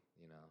really,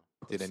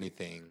 did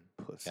anything.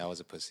 Pussy. Yeah, I was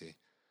a pussy.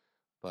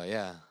 But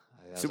yeah.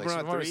 I was Super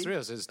like, Mario 3? 3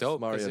 was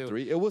dope. 'cause Mario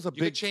 3. It was a you big.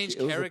 could change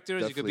it was a-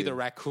 characters. You could be the definitely-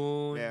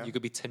 raccoon. Yeah. You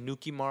could be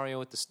Tanuki Mario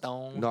with the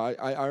stone. No,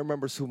 I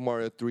remember Super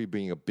Mario 3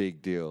 being a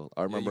big deal.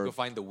 I Yeah, remember you could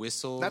find the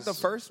whistles. Not the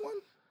first one.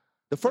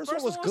 the first one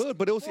first was one was good,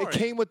 but it boring.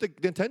 came with the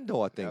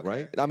Nintendo, I think, Okay.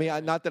 right? I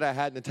mean, not that I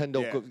had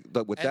Nintendo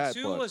Yeah. with And that,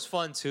 2 but was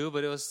fun too,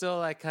 but it was still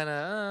like kind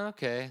of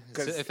okay.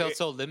 'Cause It felt it-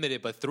 so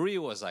limited. But 3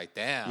 was like,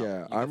 damn. yeah,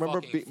 you I could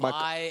remember fucking my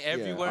fly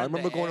everywhere. I in the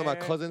remember going to my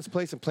air. cousin's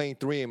place and playing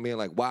 3 and being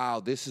like, "Wow,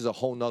 this is a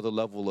whole nother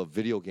level of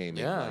video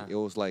gaming." Yeah. Like, it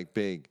was like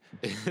big.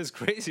 It's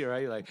crazy,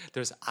 right? Like,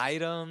 there's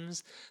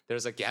items.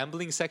 There's a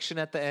gambling section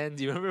at the end.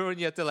 Do you remember when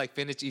you had to like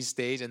finish each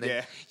stage and then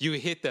Yeah. you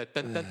hit the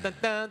dun, dun, dun,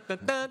 dun, dun,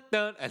 dun,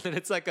 dun, and then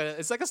it's like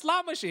a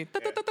slot machine.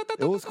 Dun, dun, dun, dun, dun,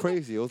 It was dun, dun.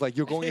 crazy. It was like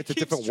you're going It into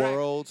keeps different track.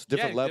 worlds, Yeah,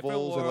 different different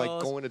levels, and like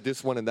worlds. going to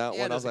this one and that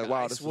Yeah, one. I was there's, like,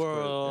 wow, Ice this is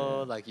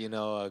World, like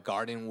a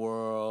Garden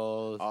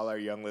World. All our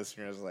young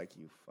listeners are like,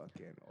 you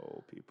fucking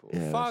old people.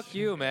 Yeah. Fuck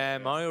you,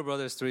 man. Mario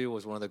Brothers 3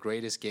 was one of the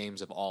greatest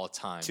games of all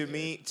time. To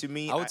dude.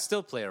 me, I would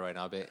still play it right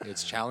now, but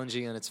it's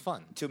challenging and it's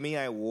fun. to me,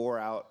 I wore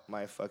out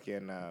my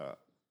fucking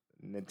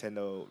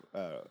Nintendo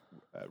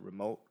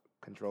remote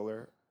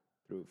controller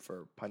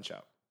for Punch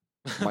Out.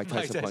 Mike Tyson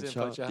Tyson Punch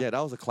Out. Punch-Out. Yeah, that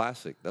was a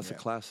classic. That's a Yeah.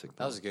 classic.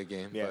 That was a good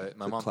game, Yeah, but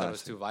my good mom thought it was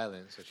classic. too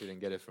violent, so she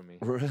didn't get it for me.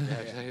 Really?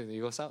 Yeah,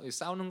 이거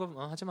싸우는 거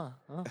하지 마,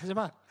 하지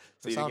마.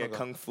 So you didn't 싸우는 get 거.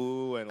 Kung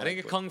Fu and I didn't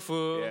get Kung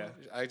Fu. Yeah.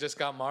 I just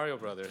got Mario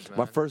Brothers, man.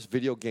 My first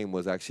video game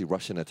was actually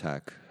Russian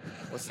Attack.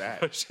 What's that?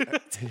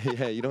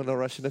 Yeah, you don't know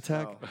Russian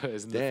Attack? No. It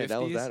was in the Damn,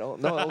 that was 50s. that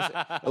old. No,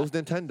 it was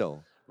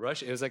Nintendo.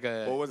 Rush. It was like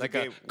a What was the like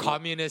game? a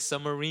communist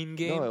submarine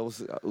game. No,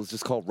 it was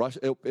just called Rush.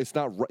 It's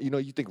not.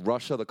 You think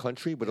Russia, the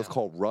country, but it's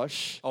called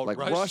Rush. Oh, like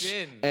Rush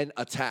Russian. and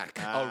Attack.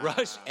 Oh,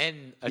 Rush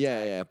and Attack.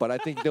 Yeah. But I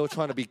think they were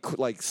trying to be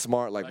like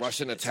smart, like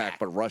Russian Russian attack, Attack.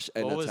 but Rush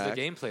and What was Attack.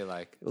 the gameplay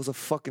like? It was a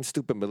fucking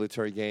stupid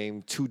military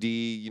game,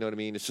 2D. You know what I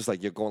mean? It's just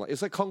like you're going.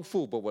 It's like Kung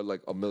Fu, but with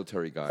like a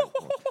military guy.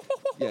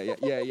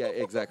 yeah,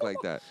 exactly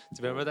like that.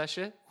 Do you remember that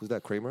shit? Who's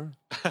that, Kramer?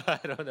 I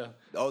don't know.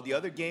 Oh, the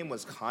other game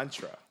was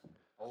Contra.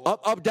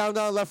 Up, down,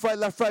 left,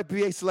 right.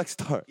 BA select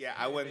start. Yeah,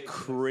 I went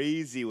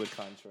crazy with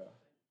Contra.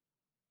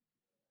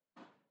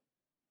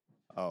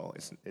 Oh,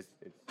 it's a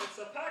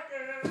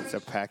package. It's a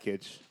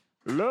package.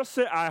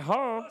 Lucy, I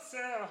hope.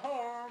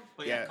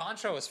 But yeah, Yeah.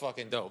 Contra was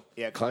fucking dope.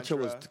 Yeah, Contra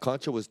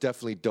was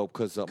definitely dope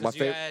because my Because you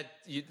favorite. had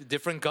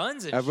different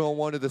guns and Everyone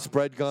wanted the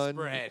spread gun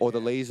Spread, or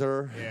the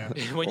laser. Yeah.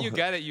 shit. When you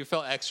got it, you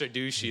felt extra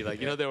douchey. Like,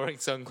 they're wearing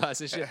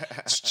sunglasses and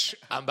shit.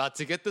 I'm about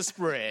to get the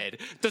spread.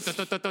 Do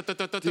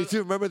you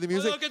remember the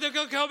music? Look at the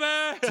gun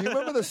coming. Do you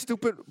remember the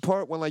stupid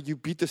part when like you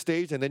beat the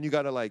stage and then you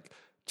gotta like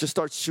just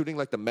start shooting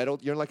like the metal?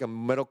 You're in like a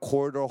metal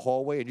corridor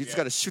hallway and you just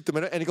gotta shoot the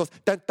metal and it goes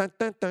dun dun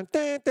dun dun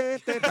dun dun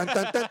dun dun dun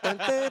dun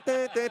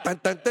dun dun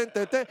dun dun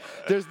dun dun.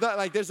 There's not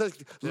like there's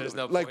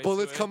no like point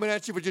bullets to it. coming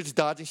at you, but you're just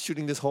dodging,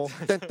 shooting this hole.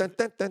 Dun dun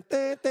dun dun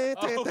dun dun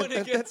Oh, when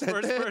it gets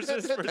first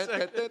person for a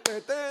second.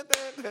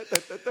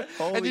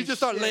 and you just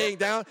start laying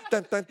down.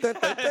 Dun dun dun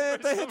dun dun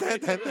dun dun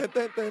dun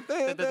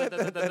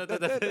dun dun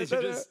dun. You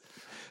just,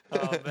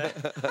 oh man.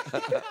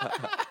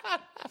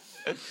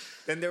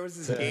 Then there was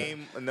this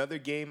game, another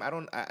game.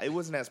 It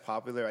wasn't as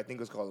popular. I think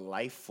it was called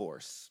Life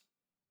Force,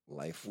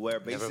 Life. where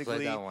Never played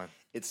basically that one.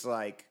 it's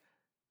like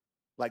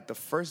the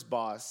first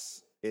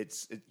boss.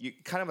 You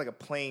kind of like a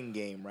playing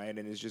game, right?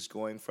 And it's just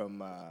going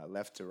from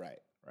left to right,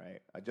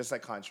 just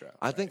like Contra.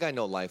 I think I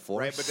know Life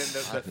Force. Right, but then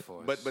Life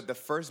Force. but the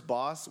first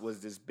boss was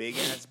this big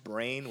ass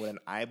brain with an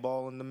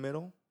eyeball in the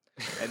middle,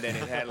 and then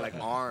it had like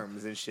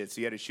arms and shit.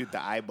 So you had to shoot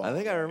the eyeball. I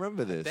think I right?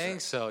 remember this. I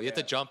think so. You have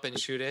to jump and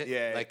shoot it.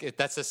 Yeah. Like, if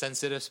that's a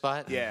sensitive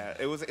spot. Yeah,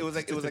 it was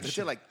like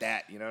shit like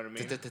that. You know what I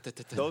mean?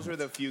 Those were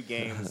the few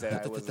games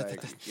that I was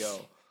like, yo,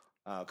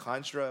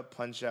 Contra,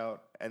 Punch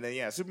Out, and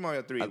then Super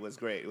Mario 3 was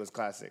great. It was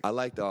classic. I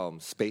liked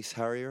Space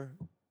Harrier.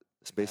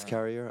 Space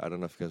Carrier. I don't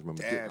know if you guys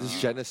remember. Damn, This is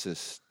you-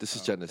 Genesis. This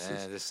is Genesis.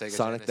 man, this Sega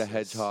Sonic the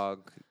Genesis.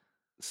 Hedgehog.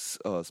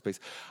 Space.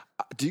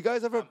 Do you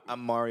guys ever?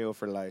 I'm Mario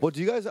for life. Well, do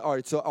you guys? All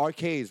right, so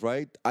arcades,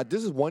 right?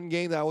 This is one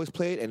game that I always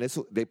played, and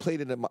they played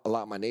it a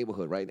lot in my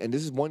neighborhood, right? And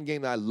this is one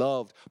game that I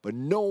loved, but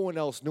no one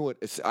else knew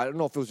it. I don't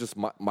know if it was just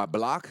my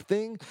block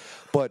thing,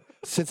 but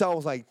since I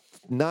was like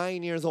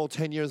 9 years old,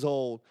 10 years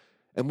old,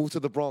 and moved to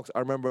the Bronx, I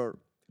remember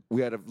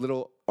we had a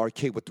little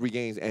arcade with 3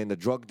 games, and the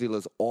drug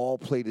dealers all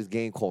played this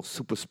game called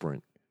Super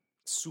Sprint.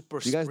 Super.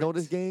 Do you guys know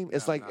this game?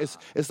 It's like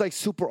it's like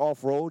super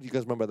off road. You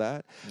guys remember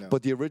that? No.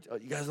 But the original,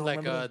 you guys don't Like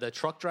remember that? the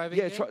truck driving.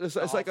 Yeah, game? it's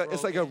The like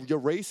off-road game? you're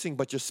racing,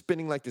 but you're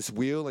spinning like this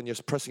wheel and you're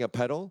pressing a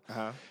pedal.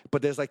 Uh-huh.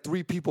 But there's like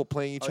 3 people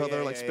playing each Oh, other,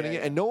 yeah, like yeah, spinning yeah,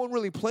 it, and no one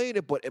really played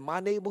it. But in my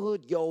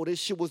neighborhood, yo, this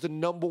shit was the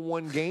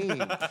 #1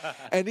 game,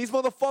 and these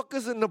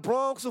motherfuckers in the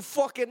Bronx were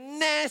fucking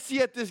nasty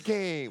at this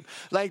game.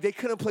 Like they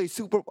couldn't play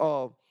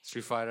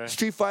Street Fighter.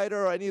 Street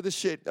Fighter or any of this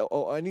shit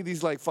or any of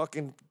these like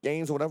fucking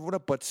games or whatever.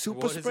 But Super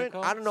What is it Sprint,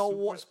 called? I don't know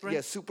Super what. Sprint?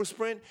 Yeah, Super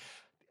Sprint.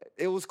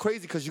 It was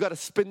crazy because you got to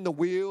spin the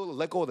wheel,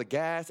 let go of the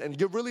gas, and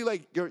you're really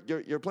like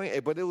you're playing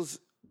it. But it was,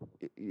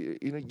 you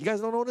know, you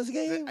guys don't know this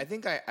game. I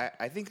think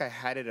I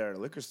had it at a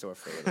liquor store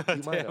for a little.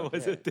 You might have.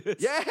 Was it this?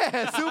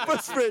 Yeah, Super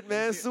Sprint,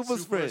 man, Super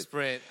Sprint.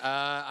 Sprint.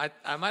 I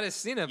might have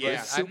seen it, but Yeah,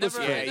 I've Super never,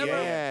 Sprint. I've never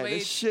Yeah,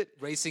 played this shit.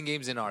 racing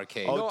games in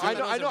arcade. Oh, No, dude, I that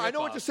know, was a I know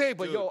what ripoff. you're saying,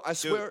 but Dude, yo, I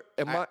swear,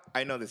 in my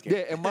I know this game.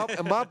 yeah,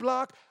 in my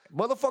block,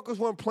 motherfuckers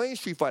weren't playing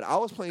Street Fighter. I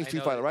was playing I Street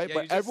know Fighter, that. right? Yeah, But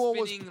you're just everyone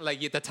was. spinning,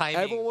 like the timing.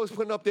 Everyone was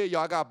putting up there, yo,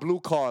 I got blue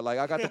card. Like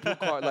I got the blue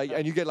card. Like,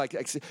 and you get like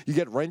you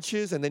get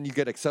wrenches, and then you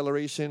get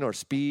acceleration or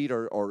speed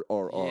or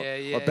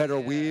better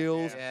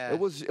wheels. yeah. It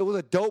was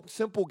a dope,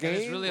 simple game.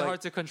 And it's really like-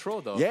 hard to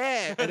control, though.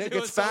 Yeah, and it It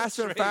gets was so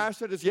faster and strange.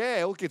 faster.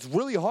 It gets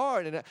really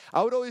hard, and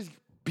I would always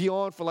be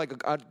on for like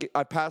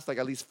I pass like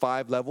at least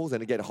 5 levels,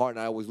 and it get hard,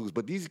 and I always lose.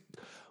 But these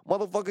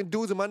motherfucking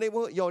dudes in my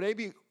neighborhood, yo, they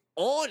be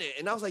on it,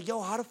 and I was like,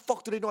 yo, how the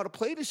fuck do they know how to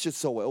play this shit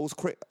so well? It was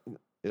crazy.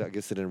 I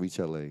guess it didn't reach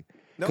LA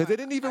because they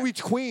didn't even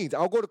reach Queens.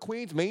 I'll go to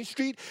Queens Main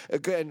Street,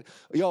 and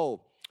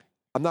yo.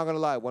 I'm not gonna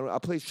lie. When I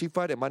played Street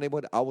Fighter in my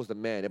neighborhood, I was the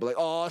man. They'd be like,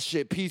 "Oh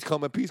shit, peace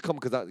coming,"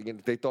 because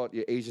they thought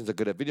Asians are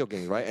good at video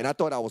games, right? And I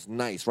thought I was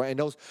nice, right? And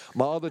those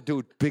my other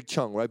dude, Big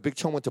Chung, right? Big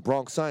Chung went to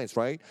Bronx Science,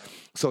 right?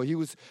 So he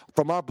was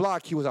from our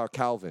block. He was our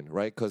Calvin,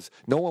 right? Because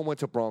no one went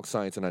to Bronx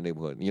Science in our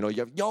neighborhood. You know,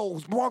 you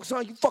have Bronx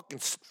Science, you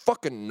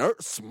fucking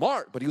nerd,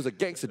 smart, but he was a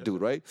gangster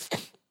dude, right?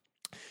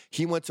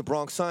 He went to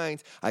Bronx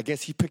Science. I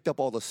guess he picked up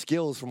all the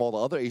skills from all the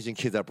other Asian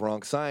kids at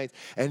Bronx Science,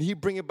 and he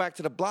bring it back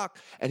to the block,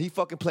 and he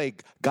fucking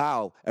played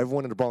Gao.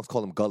 Everyone in the Bronx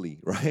called him Gully,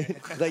 right?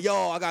 Like,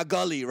 yo, I got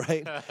Gully,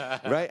 right?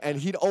 Right? And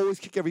he'd always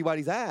kick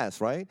everybody's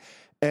ass, right?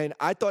 And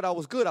I thought I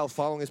was good. I was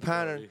following his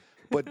pattern.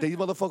 But these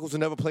motherfuckers would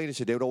never play this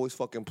shit. They would always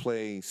fucking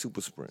play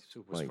Super Sprint.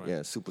 Super like, Sprint.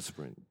 yeah, Super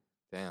Sprint.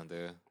 Damn,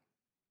 dude.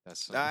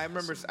 That's some, I that's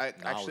remember some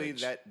actually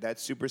knowledge. that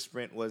Super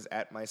Sprint was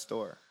at my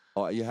store.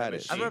 Oh, you had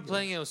it. I remember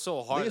playing it. It was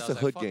so hard. it's I was a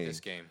like, hood fuck game. this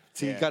game.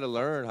 See, you Yeah. got to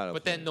learn how to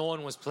But play. then no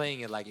one was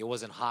playing it. Like it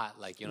wasn't hot.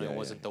 Like Yeah, it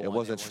wasn't the it one.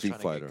 wasn't everyone's Street trying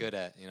to Fighter. get good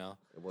at. You know.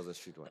 It wasn't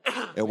Street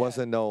Fighter. It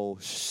wasn't no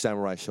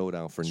Samurai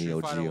Showdown for Street Neo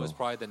Fighter Geo. was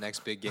probably the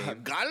next big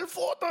game.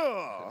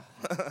 Galfoto!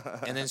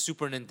 And then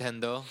Super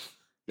Nintendo.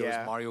 There Yeah.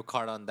 was Mario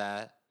Kart on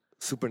that.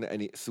 Super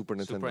Nintendo.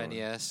 Super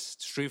NES.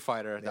 Street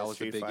Fighter. That was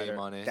Street the big Fighter. game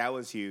on it. That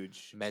was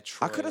huge. Metroid.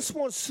 I could have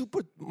sworn Super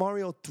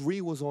Mario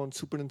 3 was on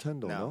Super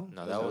Nintendo, no? No.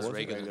 No, that was wasn't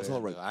regular. It's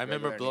all right. I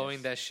remember Regular blowing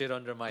NES. that shit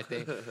under my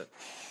thing.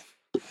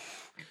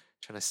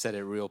 Trying to set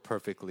it real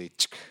perfectly.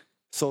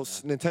 So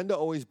Nintendo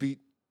always beat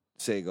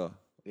Sega,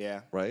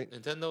 Yeah. right?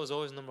 Nintendo was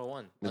always number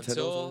one Nintendo's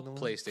until always number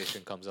one?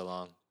 PlayStation comes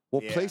along.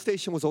 Well, Yeah.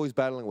 PlayStation was always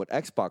battling with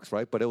Xbox,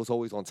 right? But it was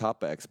always on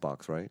top of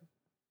Xbox, right?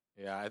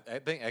 Yeah, I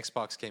think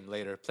Xbox came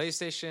later.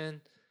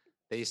 PlayStation,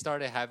 they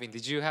started having.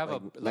 Did you have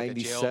Like a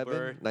 97,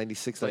 jailbird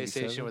 96, PlayStation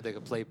 97? where they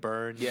could play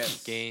burn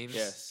Yes, games?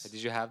 yes.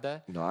 Did you have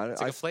that? No,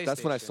 It's like a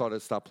that's when I PlayStation. started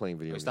stop playing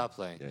video We games. stopped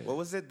playing. Yeah, yeah. What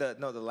was it? The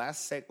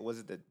last was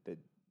it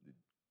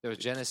There was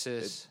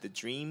Genesis, the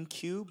Dream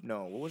Cube?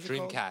 No, what was it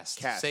called? Dreamcast,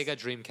 Cast. Sega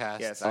Dreamcast.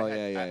 Yes. Oh, I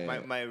had, yeah.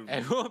 My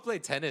Everyone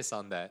played tennis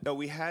on that. no,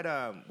 we had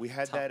top,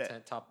 that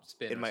 10, top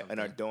spin in or our something.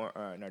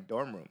 in our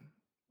dorm room.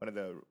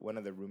 One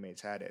of the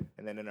roommates had it,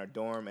 and then in our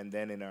dorm, and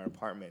then in our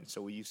apartment.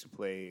 So we used to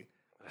play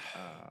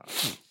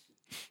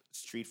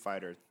Street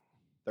Fighter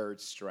Third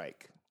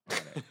Strike on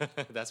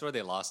it. That's where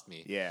they lost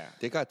me. Yeah.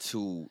 They got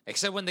two.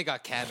 Except when they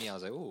got Cammy, I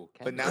was like, ooh,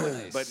 But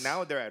Cammy's now,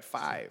 nice. they're at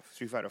 5.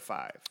 Street Fighter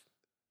 5.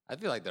 I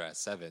feel like they're at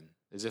 7.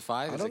 Is it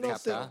 5? I Is don't it know.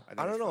 capped If out?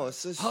 I don't know.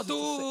 It's just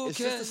it's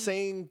just the Hadouken!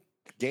 same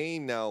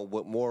game now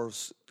with more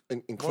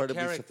incredibly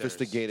characters.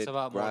 sophisticated It's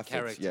about more graphics.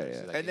 characters. Yeah,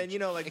 yeah. Like, And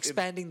then like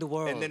expanding the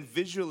world. and then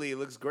visually it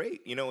looks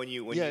great. You know when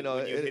you Yeah, no,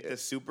 hit it- the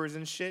supers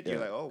and shit, yeah.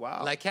 you're like, oh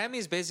wow. like Cammy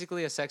is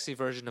basically a sexy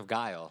version of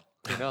Guile.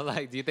 You know,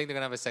 like, do you think they're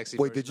gonna have a sexy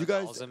Wait, version did you of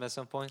guys- Bowsem at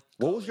some point?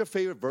 What was your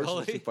favorite version of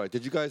Gully. Street Fighter?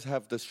 Did you guys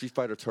have the Street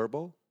Fighter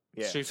Turbo?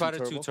 Yeah. Street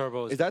Fighter 2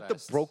 Turbo Is that the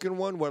best. broken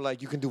one where like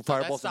you can do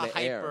fireballs in That's the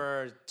air?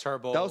 hyper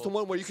turbo. That was the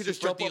one where you could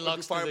just Super jump up and do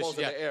deluxe fireballs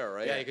in edition. the air,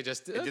 right? Yeah, you could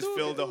just. It just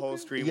filled the whole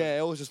screen. Yeah,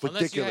 it was just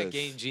Unless ridiculous. you had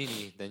Game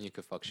Genie, then you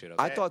could fuck shit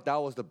up. I thought that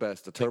was the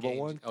best, the turbo Game-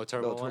 one. oh,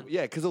 turbo one?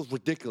 Yeah, because it was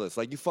ridiculous.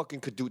 Like you fucking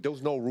could do. There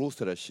was no rules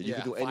to that shit. You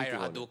could do anything.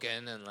 Fire on it.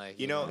 Hadouken and like.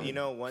 You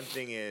know, one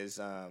thing is,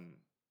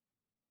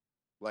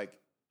 like,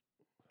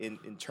 in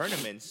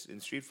tournaments in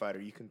Street Fighter,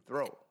 you can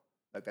throw.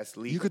 Like that's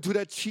legal. You could do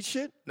that cheat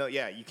shit. No,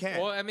 yeah, you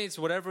can. Well, I mean, it's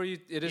whatever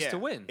it is yeah. to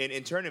win.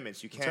 In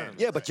tournaments, you can. tournaments.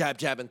 Yeah, but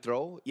jab and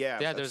throw. Yeah,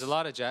 Yeah, there's a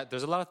lot of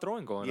there's a lot of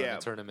throwing going on Yeah, in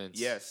tournaments.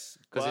 Yes,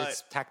 because but-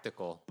 it's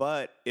tactical.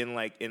 But in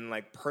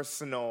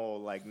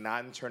personal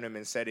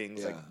non-tournament settings,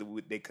 Yeah.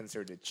 like they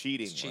consider it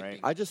cheating, cheating. right?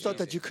 I just thought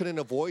that you couldn't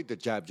avoid the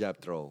jab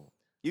throw.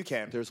 You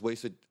can. There's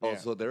wasted. Yeah.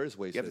 Also, there is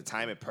You wasted. have to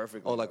time it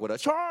perfectly. Oh, like what a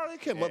Charlie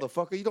Kim, Yeah.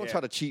 motherfucker! You don't Yeah.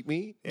 try to cheat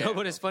me. Yeah. No,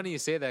 but it's funny you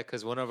say that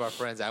because one of our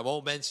friends, I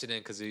won't mention it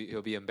because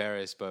he'll be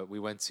embarrassed, but we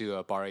went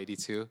to Bar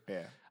 82.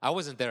 Yeah. I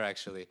wasn't there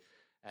actually.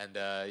 And,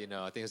 I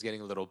think I was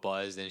getting a little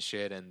buzzed and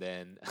shit. And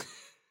then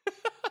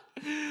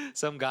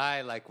some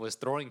guy like was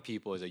throwing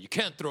people. He's like, you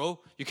can't throw,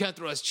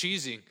 that's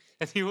cheesing.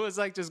 And he was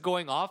like just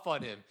going off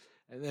on him.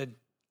 And then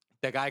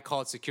the guy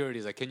called security.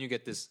 He's like, can you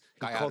get this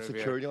guy out Called of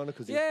security here? on it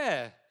because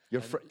Yeah.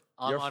 your And friend.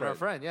 on our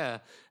friend, yeah.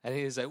 And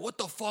he's like, what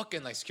the fuck?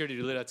 And like security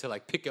lit up to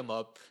like pick him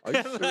up. Are you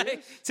and, like,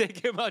 serious? take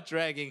him out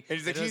dragging. And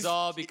he's like, it was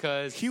all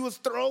because He was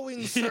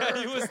throwing, sir. yeah,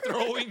 he was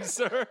throwing,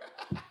 sir.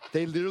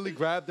 They literally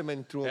grabbed him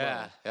and threw him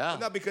Yeah, out. yeah.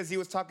 Not because he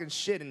was talking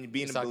shit and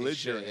being He's talking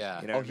belligerent. shit,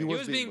 yeah. You know Oh, what I he mean? He was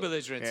was being being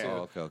belligerent Yeah. too.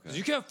 Oh, okay. 'Cause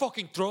you can't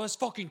fucking throw. It's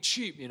fucking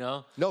cheap, you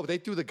know. No, but they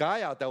threw the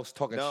guy out that was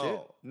talking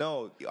shit.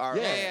 No. Yeah,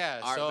 yeah.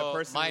 The So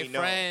person my we know,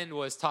 friend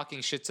was talking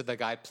shit to the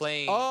guy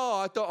playing. Oh,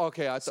 I thought.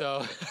 Okay, I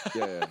thought. So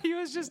Yeah. he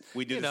was just.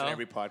 we do you this know. in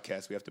every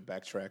podcast. We have to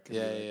backtrack. and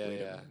Yeah, be like, yeah, wait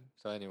a yeah. minute.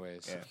 So,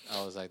 anyways, Yeah.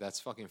 I was like, that's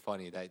fucking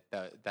funny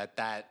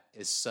that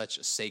is such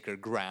a sacred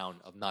ground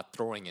of not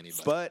throwing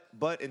anybody.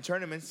 But in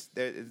tournaments,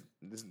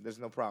 there's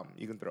no problem.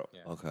 You can throw.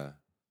 Yeah. Okay.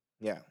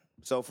 Yeah.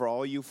 So for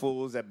all you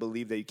fools that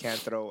believe that you can't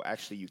throw,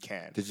 actually you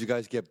can. Did you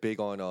guys get big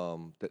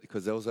on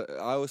because there was I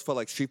always felt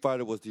like Street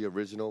Fighter was the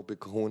original Big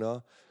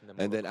Kahuna,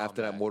 and then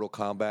after that Mortal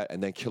Kombat,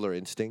 and then Killer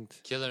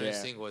Instinct. Killer Yeah.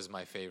 Instinct was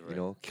my favorite. You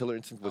know, Killer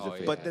Instinct was Oh, your yeah.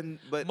 favorite.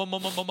 But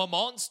then,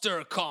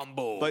 Monster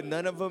combo. but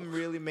none of them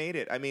really made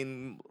it. I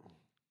mean,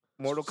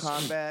 Mortal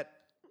Kombat,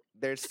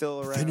 they're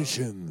still around.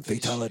 him,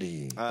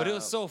 fatality. But it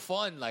was so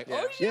fun. Like,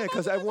 yeah. oh, shit, Yeah,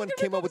 because everyone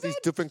came up with these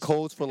different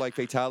codes for like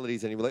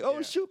fatalities, and you were like, "Oh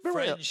Yeah. shoot,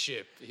 remember that?"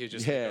 friendship. He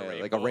just Yeah,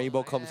 like a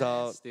rainbow comes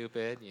out.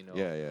 Stupid, you know.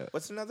 Yeah, yeah.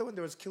 What's another one?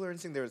 There was Killer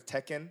Instinct. There was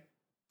Tekken.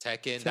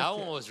 Tekken. That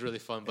one was really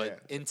fun.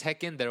 But Yeah. in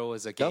Tekken, there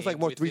was a game. was like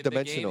more within the game,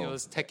 three-dimensional. It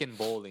was Tekken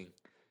bowling.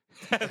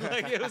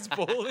 Like it was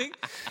bowling,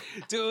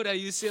 dude. At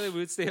UCLA, we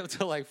would stay up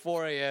till like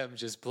 4 a.m.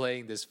 just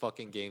playing this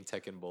fucking game,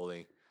 Tekken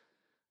bowling.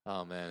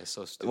 Oh man, it's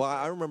so stupid. Well,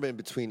 I remember in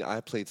between,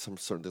 I played some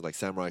sort of like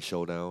Samurai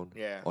Showdown.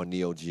 Yeah. On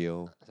Neo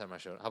Geo. That's not my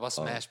show. How about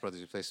Smash Brothers?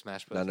 You play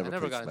Smash Brothers? never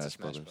played got into Smash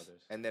Smash Brothers.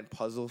 Brothers. And then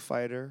Puzzle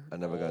Fighter. I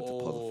never got into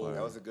Puzzle Oh. Fighter.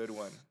 That was a good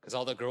one. Because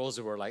all the girls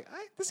were like,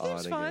 "This Oh, I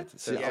game's didn't get fun." into-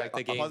 So See, it's like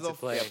the game Puzzle, to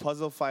play. yeah,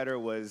 Puzzle Fighter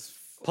was.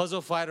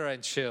 Puzzle Fighter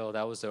and Chill.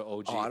 That was their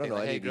OG. Oh, I don't thing. know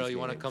Like, any hey, of girl, these you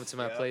want to games. come to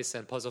my Yep. place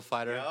and Puzzle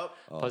Fighter? Yep.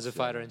 Puzzle shit.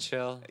 Fighter and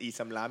Chill. Eat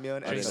some ramyun.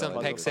 Drink didn't some know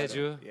peg Puzzle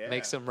seju. Yeah.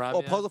 Make some ramen.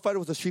 Oh, Puzzle Fighter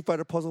was a Street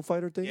Fighter Puzzle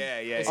Fighter thing? Yeah,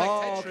 yeah. It's yeah. like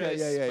Oh, Tetris, okay,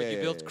 yeah, but you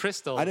yeah, build yeah.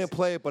 crystals. I didn't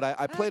play it, but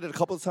I played it a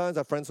couple of times.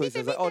 My friends always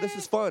says like, "Oh, this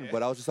is fun,"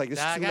 but I was just like, "This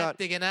is too not."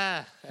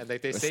 Dagatigana. And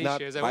like they It's say not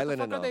shit. It's like, what the violent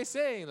fuck are enough. they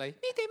saying? Like,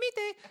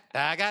 mite.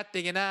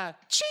 Dagatigana.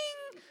 Ching.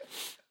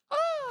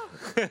 Oh.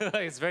 Like,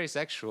 it's very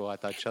sexual. I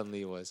thought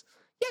Chun-Li was.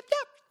 Yep.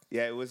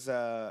 Yeah, it was.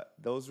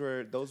 Those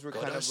were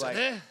kind of like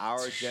Godosane.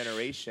 our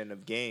generation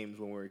of games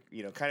when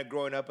we were, kind of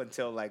growing up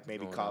until like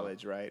maybe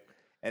college, right?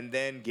 And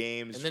then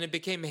games. And then it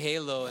became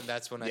Halo, and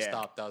that's when I Yeah.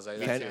 stopped. I was like,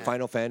 Me that's too. it.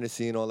 Final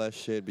Fantasy and all that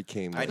shit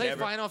became. I I played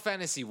never- Final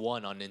Fantasy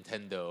 1 on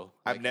Nintendo.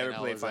 I've Like, never and I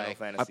played was Final like,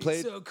 Fantasy. I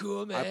played. So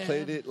cool, man. I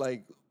played it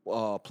like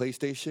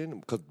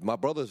PlayStation because my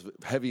brother's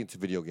heavy into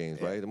video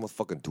games, right? I'm a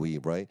fucking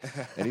dweeb, right?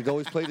 And he'd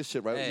always play this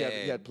shit, right?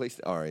 Hey, he had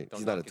PlayStation. All right, don't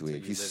he's not a knock it till dweeb.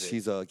 you live it.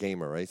 He's a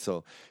gamer, right?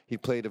 So he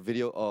played a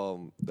video,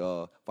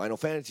 Final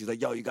Fantasy. He's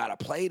like, "Yo, you gotta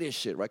play this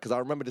shit, right?" Because I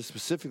remember this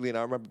specifically, and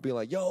I remember being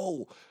like,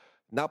 "Yo."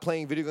 Not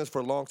playing video games for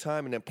a long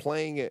time, and then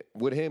playing it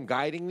with him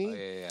guiding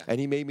me, yeah. and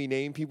he made me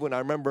name people. And I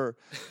remember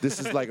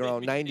this is like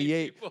around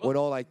 '98 people. when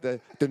all like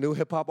the new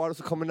hip hop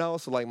artists were coming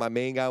out. So like my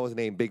main guy was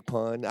named Big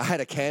Pun. I had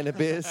a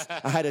Cannabis.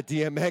 I had a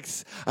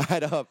DMX.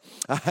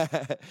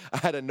 I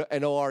had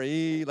an ORE.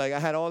 Like I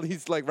had all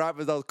these like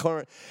rappers that was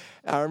current.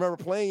 I remember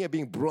playing it,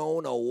 being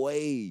blown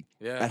away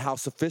Yeah. at how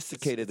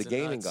sophisticated It's the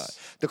gaming nuts.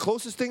 got. The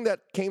closest thing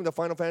that came to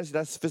Final Fantasy,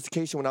 that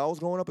sophistication when I was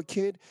growing up a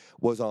kid,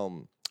 was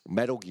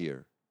Metal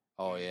Gear.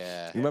 Oh,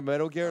 yeah. You remember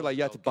Metal Gear? Like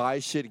you had to buy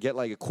shit, get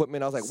like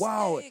equipment. I was like,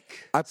 wow.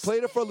 Sick. I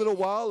played it for a little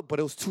while, but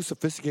it was too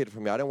sophisticated for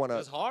me. I didn't want to. It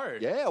was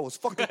hard. Yeah, it was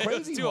fucking It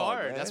crazy. was too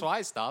hard. man. That's why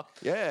I stopped.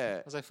 Yeah.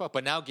 I was like, fuck.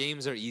 But now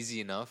games are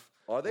easy enough.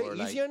 Are they Or,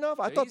 like, easy enough?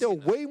 I they're thought they were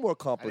easy enough. way more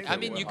complicated. I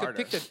mean, Way you could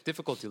pick harder. the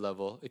difficulty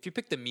level. If you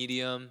pick the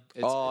medium,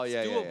 it's, oh it's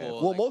yeah, doable. yeah, yeah.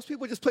 Well, Like, most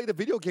people just play the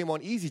video game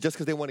on easy just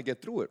because they want to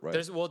get through it, right?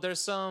 there's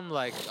some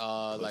like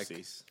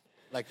Pussies.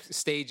 like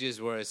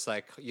stages where it's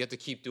like you have to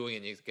keep doing it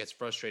and it gets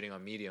frustrating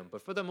on medium.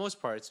 But for the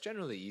most part, it's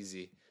generally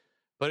easy.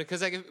 But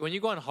because like when you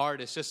go on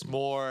hard, it's just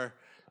more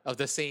of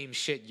the same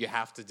shit you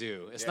have to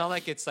do. It's not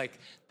like it's like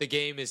the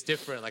game is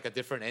different, like a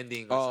different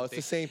ending. Or it's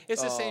the same.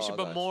 It's the same shit,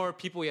 but gotcha. more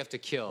people you have to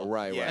kill.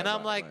 Right, Yeah. And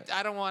I'm like, right.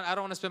 I don't want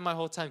to spend my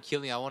whole time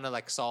killing. I want to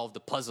like solve the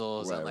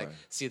puzzles and Right, like right.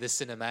 see the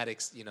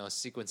cinematics,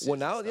 sequences. Well,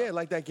 and now, stuff. yeah,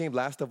 like that game,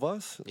 Last of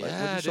Us. Like,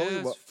 Yeah, what you showed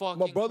dude, me, it's my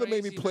fucking brother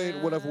made me crazy, play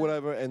it, whatever, man.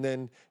 whatever, and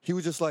then he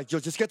was just like, "Yo,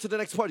 just get to the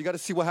next part. You got to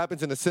see what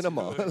happens in the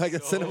cinema, Dude, like the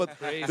so cinema,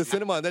 crazy. the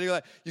cinema." And then you're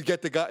like, you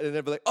get the guy, and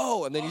then be like,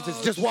 "Oh," and then you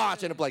just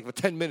watch, and like for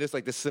 10 minutes,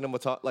 like the cinema,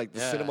 like the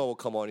Yeah. cinema will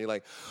come on. You're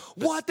like,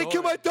 "What? They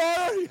killed story. my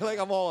daughter!" You're like,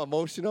 I'm all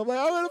emotional. I'm like,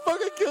 I'm gonna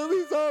fucking kill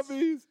these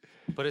zombies.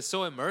 But it's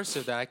so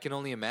immersive that I can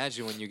only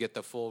imagine when you get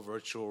the full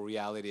virtual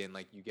reality and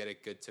like you get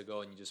it good to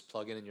go and you just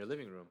plug it in your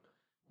living room.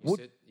 You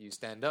sit, you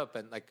stand up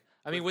and like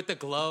with the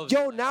gloves. Yo,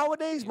 and, like,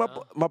 nowadays,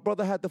 my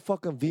brother had the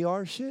fucking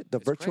VR shit, the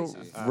virtual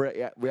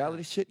crazy.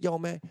 reality shit. Yo,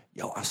 man,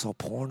 I saw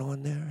porn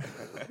on there.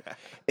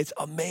 It's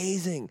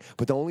amazing.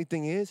 But the only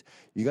thing is,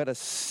 you gotta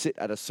sit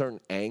at a certain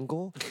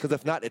angle, because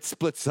if not, it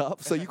splits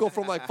up. So you go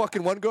from like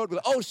fucking one girl to be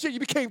like, oh shit, you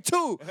became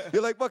two.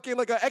 You're like fucking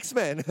like an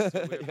X-Men.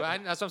 But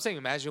that's what I'm saying.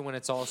 Imagine when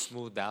it's all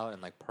smoothed out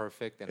and like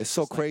perfect. And It's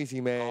so just, like,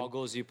 crazy, man.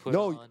 Goggles you put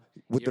No, on.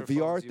 with the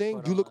VR earphones thing,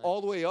 put you look on.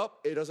 all the way up,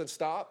 it doesn't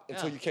stop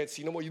until Yeah. you can't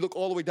see no more. You look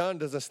all the way down, it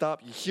doesn't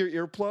stop. You hear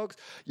earplugs.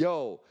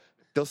 Yo,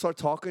 they'll start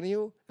talking to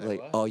you.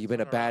 Like, what? oh, you've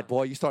been a Turn bad around.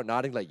 boy. You start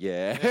nodding like,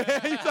 yeah.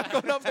 You start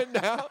going up and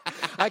down.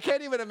 I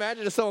can't even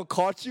imagine if someone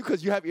caught you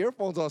because you have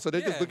earphones on, so they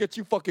just Yeah. look at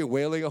you fucking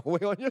wailing away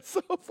on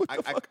yourself. What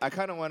the fuck? I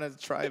kind of want to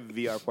try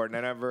VR porn.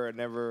 I never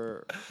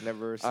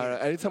seen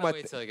it. Anytime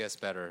Wait till it gets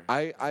better.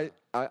 I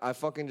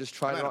fucking just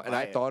tried it gonna out, and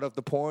buy I it. thought of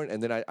the porn,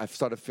 and then I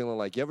started feeling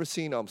like, you ever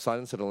seen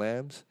Silence of the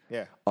Lambs?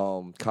 Yeah.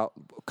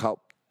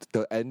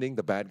 The ending,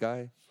 the bad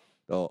guy.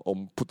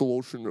 Put the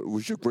lotion. It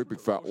was your great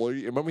big fat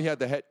lady. Remember he had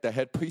the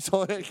headpiece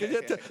on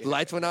it.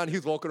 Lights went on. He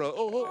was walking around.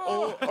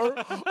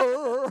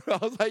 I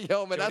was like,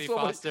 yo, man, Jodie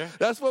Foster.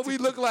 that's what we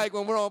look like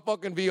when we're on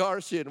fucking VR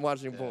shit and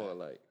watching porn.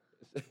 Like,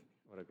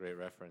 What a great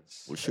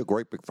reference. was she a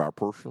great big fat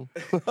person?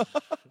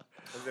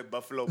 Was it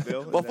Buffalo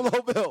Bill? Is that-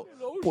 Buffalo Bill.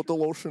 Put the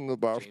lotion in the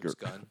James basket.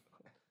 Gunn.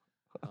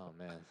 Oh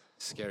man,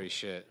 scary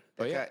shit.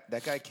 But yeah,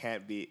 That guy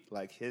can't be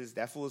like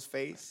that fool's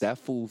face. That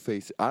fool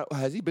face.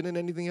 Has he been in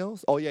anything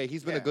else? Oh yeah,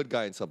 he's been a Yeah. good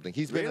guy in something.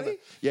 He's been. Really?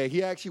 Yeah,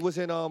 he actually was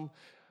in.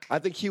 I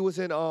think he was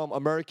in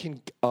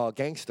American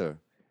Gangster.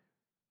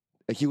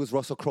 And he was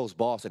Russell Crowe's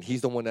boss, and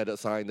he's the one that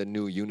assigned the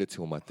new unit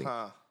to him. I think.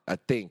 Huh. I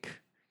think.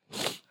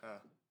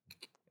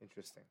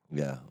 Interesting.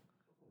 Yeah.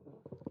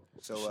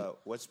 So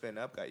what's been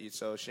up, guy?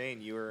 So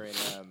Shane, you were in.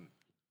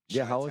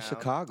 Yeah. How was Chi-town.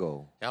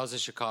 Chicago? I was in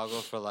Chicago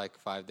for like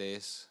 5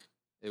 days.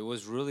 It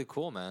was really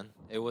cool, man.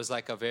 It was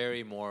like a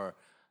very more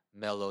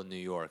mellow New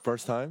York.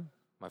 First time.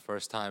 My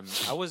first time.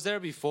 I was there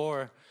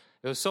before.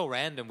 It was so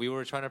random. We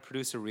were trying to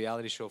produce a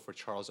reality show for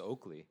Charles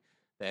Oakley,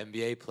 the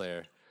NBA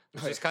player.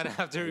 Just kind of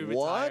after he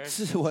retired.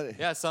 What? What?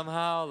 Yeah,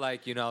 somehow,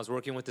 like, I was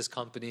working with this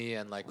company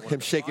and like one of Him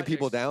the shaking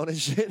people projects down and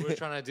shit. we were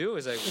trying to do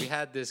is like we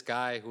had this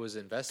guy who was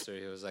an investor.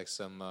 He was like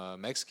some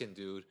Mexican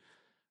dude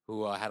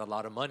who had a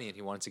lot of money and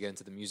he wanted to get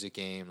into the music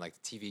game, like the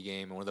TV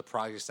game. And one of the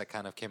projects that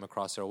kind of came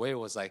across our way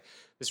was like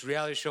this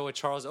reality show with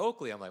Charles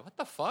Oakley. I'm like, what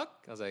the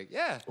fuck? I was like,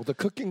 yeah. Well, the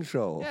cooking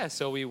show. Yeah,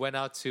 so we went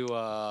out to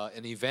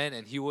an event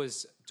and he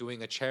was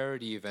doing a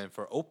charity event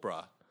for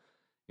Oprah.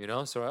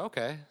 So we're like,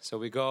 okay. So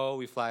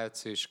we fly out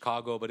to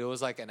Chicago, but it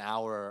was like an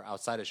hour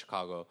outside of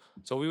Chicago.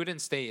 So we didn't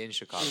stay in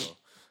Chicago.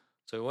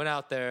 So we went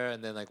out there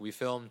and then like we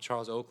filmed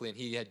Charles Oakley and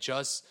he had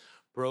just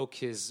broke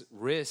his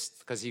wrist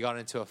because he got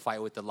into a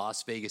fight with the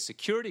Las Vegas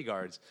security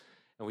guards.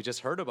 And we just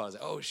heard about it. I was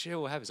like, oh shit,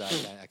 what happened?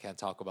 I can't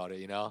talk about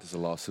it, There's a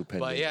lawsuit pending.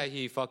 But yeah,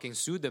 he fucking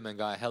sued them and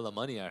got hella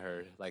money, I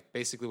heard. Like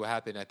basically what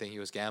happened, I think he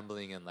was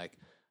gambling and like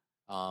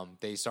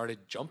they started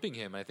jumping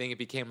him. I think it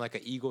became like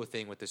an ego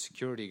thing with the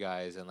security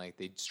guys, and like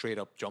they straight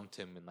up jumped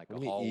him in like What a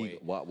do you mean hallway.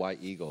 ego? Why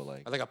ego?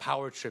 Like Like a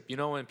power trip.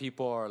 When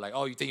people are like,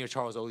 "Oh, you think you're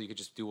Charles Oakley? You could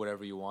just do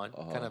whatever you want,"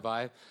 kind of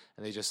vibe.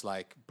 And they just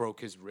like broke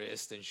his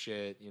wrist and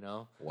shit.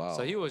 Wow.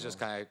 So he was just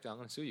kind of, "I'm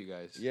gonna sue you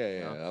guys."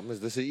 yeah.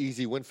 This is an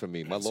easy win for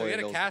me. My So lawyer we had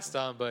a knows. cast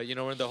on, but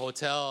we're in the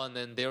hotel, and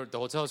then the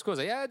hotel was cool. I was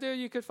like, yeah, dude,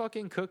 you could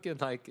fucking cook and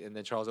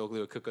then Charles Oakley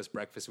would cook us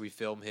breakfast. We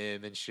film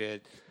him and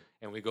shit,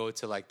 and we go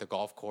to like the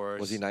golf course.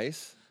 Was he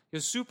nice? He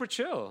was super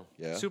chill.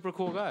 Yeah. Super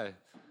cool guy.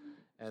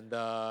 And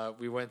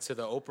we went to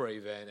the Oprah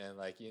event, and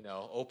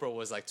Oprah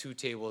was like 2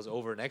 tables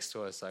over next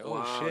to us. Like,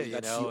 Wow, oh shit, you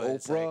got to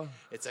it's see Oprah? like,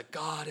 it's a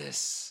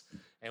goddess.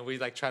 And we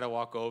like try to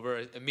walk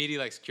over.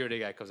 Immediately, like security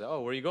guy comes out. Oh,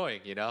 where are you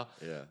going? Yeah.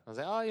 I was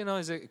like, oh,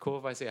 is it cool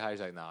if I say hi?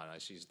 He's like, no,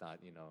 she's not,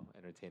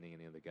 entertaining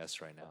any of the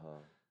guests right now. So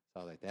I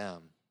was like,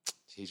 damn.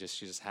 She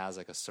just has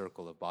like a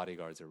circle of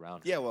bodyguards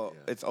around her. Yeah, well,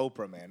 it's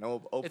Oprah, man.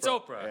 Oprah. It's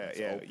Oprah. Yeah, It's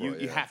yeah. Oprah, You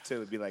yeah. have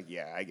to be like,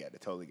 yeah, I get it,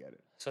 totally get it.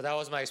 So that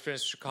was my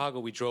experience in Chicago.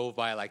 We drove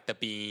by like the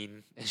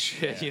Bean and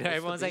shit.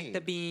 Everyone's like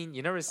the Bean.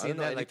 You never I seen don't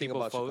know that? Like anything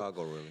people about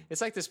Chicago really.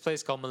 It's like this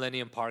place called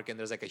Millennium Park, and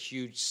there's like a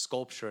huge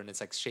sculpture, and it's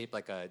like shaped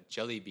like a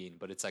jelly bean,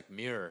 but it's like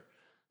mirror.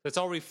 It's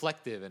all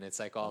reflective, and it's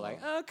like all like,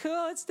 oh,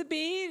 cool, it's the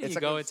bean. It's You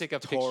like go a and take a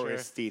picture.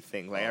 touristy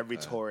thing. Like every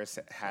tourist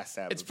has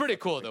to have. It's a pretty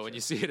fucking cool though when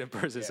picture. you see it in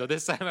person. So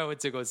this time I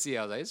went to go see,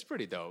 I was like, it's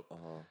pretty dope.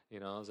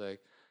 You know, I was like,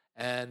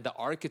 and the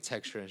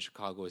architecture in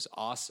Chicago is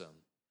awesome.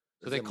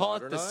 So Is they it call it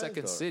the modernized,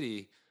 second or-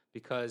 city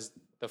because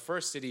the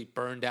first city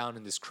burned down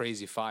in this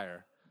crazy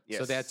fire.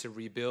 So they had Yes. to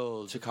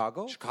rebuild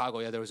Chicago? Chicago,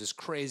 yeah, there was this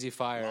crazy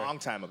fire. Long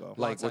time ago.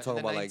 Like we're time. talking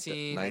In the about like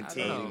the 19 I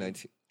don't know.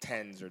 19.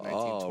 Tens or Oh,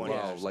 1920s.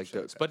 wow, or some like shit the-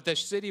 like that. But the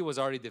city was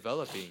already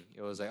developing.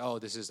 It was like, oh,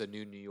 this is the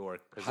new New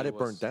York. 'cause How did it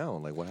burn was-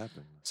 down? Like what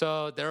happened?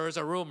 So there was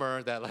a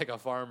rumor that like a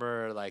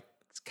farmer, like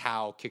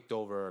cow kicked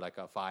over like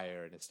a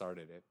fire and it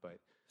started it. But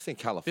It's in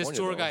California. this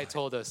tour though. guy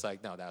told us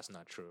like, no, that's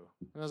not true.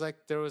 It was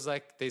like there was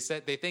like they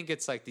said they think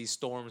it's like these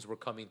storms were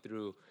coming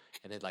through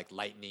and it like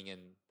lightning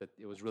and that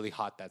it was really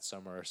hot that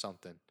summer or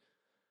something.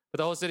 But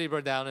the whole city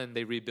burned down and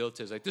they rebuilt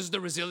it. It's like this is the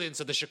resilience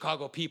of the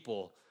Chicago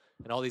people.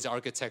 And all these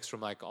architects from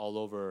like all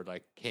over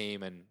like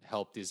came and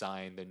helped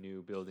design the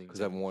new buildings. Because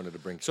everyone wanted to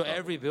bring. So Chicago.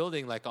 every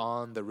building like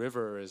on the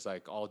river is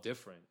like all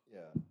different. Yeah.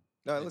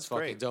 No, it It's looks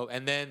fucking great. dope.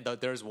 And then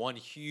there's one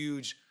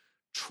huge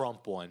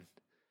Trump one.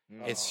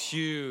 It's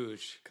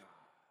huge.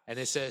 And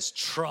it says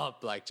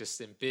Trump like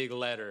just in big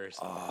letters.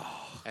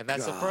 And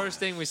that's the first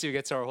thing we see. We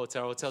get to our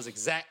hotel. Hotel's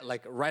exact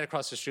like right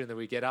across the street. And then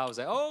we get out. I was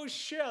like, oh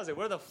shit. I was like,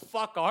 where the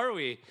fuck are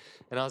we?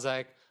 And I was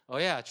like, oh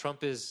yeah,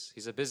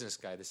 he's a business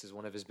guy. This is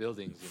one of his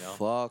buildings, you know?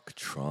 Fuck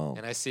Trump.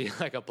 And I see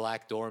like a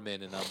black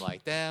doorman, and I'm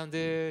like, damn,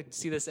 dude, you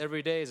see this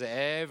every day? Is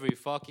every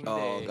fucking day.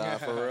 Oh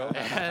God, for real.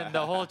 And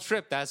the whole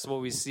trip, that's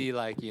what we see,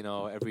 like, you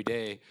know, every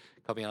day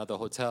coming out of the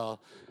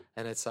hotel.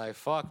 And it's like,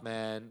 fuck,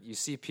 man. You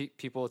see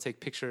people take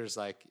pictures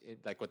like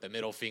with the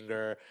middle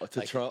finger, To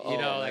like, Trump? you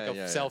know, Oh, like man, a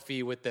yeah, yeah.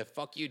 selfie with the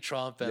 "fuck you,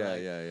 Trump." And Yeah,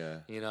 like, yeah.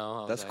 You know, I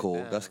was That's like, cool.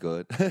 damn. That's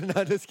good.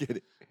 Not just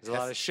kidding. There's a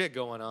lot of shit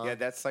going on. Yeah,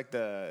 that's like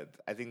I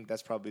think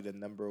that's probably the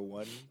number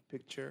one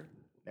picture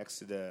next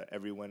to the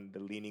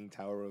leaning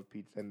tower of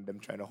pizza and them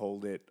trying to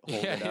hold it Yeah,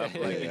 up.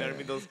 yeah, Like, you know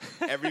what I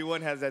mean?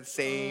 Everyone has that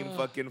same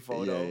fucking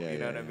photo. Yeah, you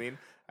know yeah, what I yeah. mean?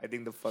 I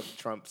think the fuck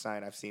Trump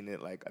sign, I've seen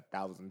it like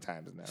 1,000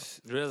 times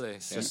now. Really,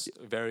 just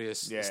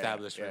various Yeah,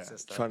 establishments yeah. and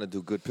stuff. Trying to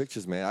do good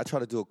pictures, man. I tried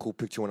to do a cool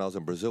picture when I was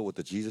in Brazil with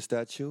the Jesus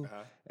statue,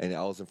 and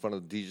I was in front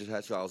of the Jesus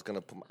statue. I was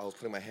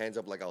putting my hands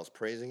up like I was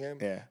praising him.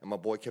 Yeah. And my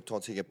boy kept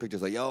on taking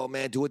pictures like, "Yo,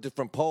 man, do a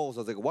different pose."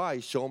 I was like, "Why?"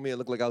 He showed me. It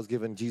looked like I was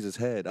giving Jesus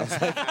head.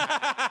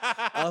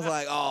 I was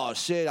like, "Oh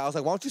shit!" I was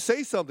like, "Why don't you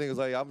say something?" It was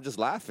like, "I'm just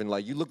laughing.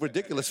 Like you look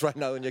ridiculous right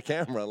now in your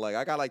camera. Like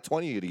I got like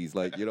 20 of these.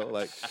 Like you know,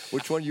 like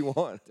which one you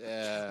want?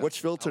 Yeah. Which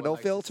filter? I would No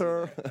like to see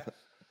filter."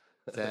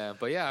 Damn.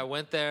 But yeah, I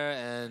went there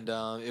and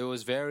it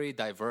was very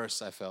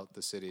diverse. I felt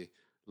the city.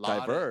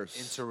 Diverse?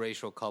 Of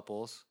interracial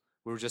couples.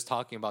 We were just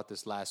talking about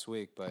this last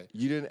week, but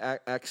You didn't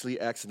actually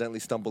accidentally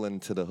stumble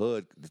into the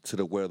hood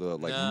to where the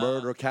like No.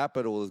 murder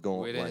capital is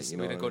going. we didn't, like, you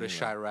we know didn't what go I to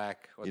mean? Chirac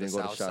or You the didn't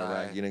go to South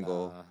Chirac, Side. you didn't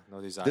go- No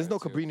desire There's no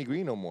to. Cabrini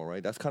Green no more,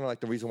 right? That's kind of like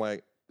the reason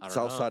why don't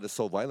South know. Side is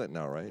so violent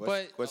now, right?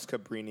 But- What's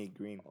Cabrini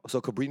Green? So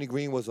Cabrini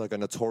Green was like a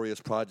notorious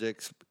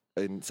project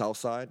in South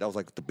Side. That was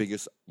like the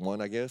biggest one,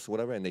 I guess,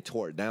 whatever. And they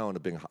tore it down to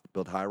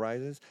build high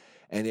rises,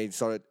 and they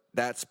started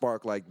that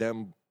sparked like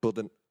them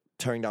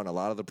tearing down a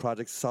lot of the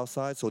projects South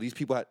Side. So these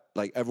people had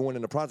like everyone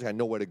in the project had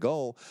nowhere to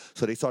go,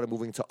 so they started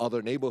moving to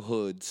other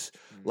neighborhoods,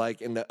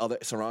 like in the other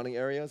surrounding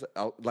areas,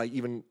 like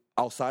even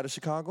outside of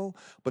Chicago.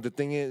 But the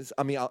thing is,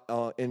 I mean,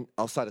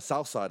 outside of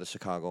South Side of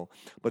Chicago.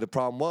 But the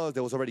problem was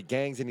there was already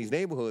gangs in these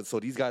neighborhoods, so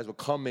these guys were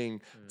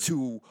coming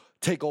to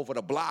take over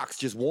the blocks,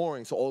 just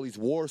warring. So all these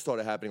wars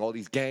started happening, all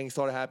these gangs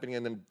started happening,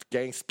 and then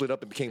gangs split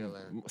up and became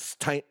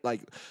tight,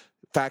 like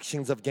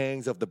factions of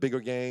gangs of the bigger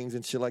gangs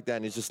and shit like that.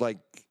 And it's just like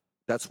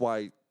that's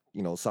why.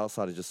 You know, South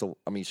Side is just so.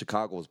 I mean,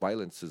 Chicago's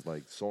violence is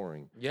like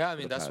soaring. Yeah, I for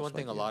mean, the that's past, one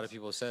thing like, a lot of years.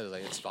 people said.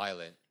 Like, it's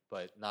violent,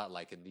 but not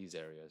like in these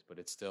areas. But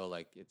it's still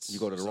like it's. You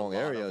go to the there's a wrong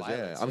lot of areas, yeah.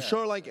 violence, I'm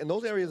sure, like in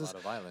those areas, a lot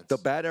of violence. the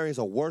bad areas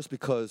are worse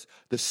because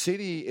the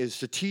city is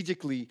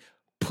strategically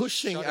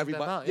pushing Shutting them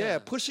everybody, out, yeah, yeah.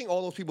 pushing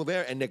all those people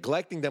there and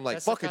neglecting them. Like,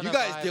 That's the fuck it, you kinda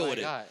guys vibe deal I with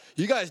it. got.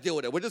 You guys deal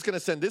with it. We're just gonna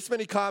send this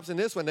many cops in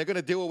this one. They're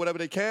gonna deal with whatever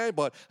they can.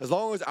 But as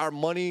long as our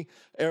money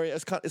area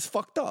is it's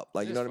fucked up.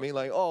 Like, you know what I mean?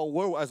 Like,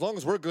 oh, as long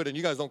as we're good and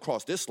you guys don't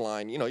cross this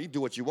line, you know, you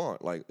do what you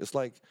want. Like, it's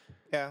like.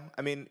 Yeah,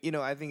 I mean, you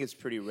know, I think it's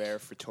pretty rare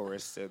for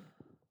tourists to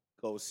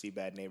go see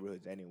bad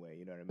neighborhoods anyway.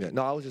 You know what I mean? Yeah,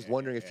 no, I was just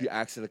wondering if you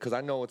accidentally, because I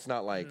know it's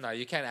not like. No,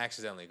 you can't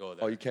accidentally go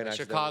there. Oh, you can't Like,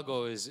 accidentally-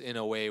 Chicago is in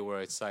a way where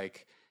it's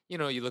like, you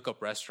know, you look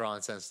up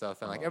restaurants and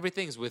stuff, and like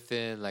everything's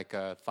within like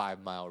a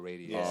 5-mile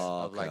radius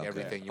Oh, of like okay, okay.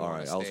 everything you All want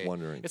right, to I was stay.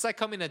 wondering. It's like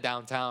coming to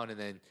downtown, and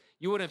then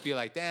you wouldn't be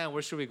like, damn,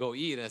 where should we go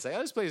eat? And it's like, oh,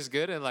 this place is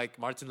good, and like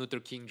Martin Luther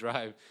King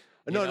Drive.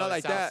 you No, know, not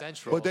like South that.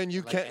 Central, But then you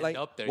and, can't, end like,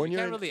 up there. when You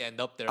you're can't in- really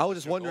end up there. I was if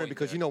just you're wondering going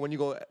because there. you know when you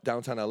go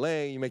downtown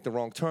LA, you make the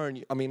wrong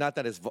turn. I mean, not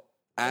that it's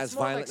as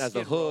more violent like as the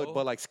Skid hood, Row.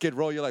 but like Skid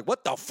Row, you're like,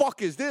 what the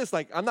fuck is this?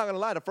 Like, I'm not gonna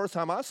lie, the first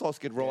time I saw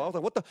Skid Row, I was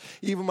like, what the?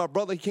 Even my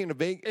brother, he came to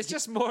Vegas. It's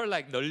just more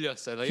like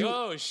놀렸어. Like,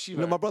 oh, shit.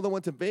 You know, my brother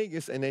went to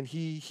Vegas, and then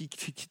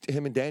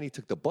him and Danny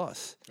took the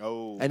bus.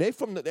 Oh. And they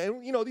from the,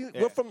 and, you know,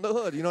 we're from the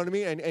hood, you know what I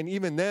mean? And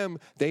even them,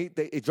 they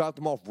dropped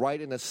them off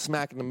right in the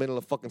smack in the middle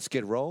of fucking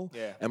Skid Row.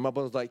 Yeah. And my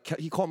brother's like,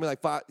 he called me like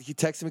he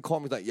texted me,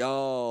 called me like,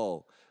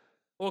 yo.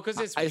 Well,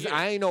 because it's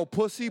I ain't no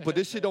pussy, but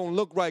this shit don't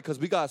look right because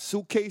we got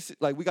suitcases,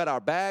 like we got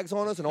our bags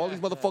on us, and all these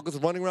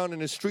motherfuckers running around in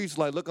the streets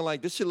like looking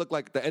like this shit look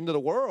like the end of the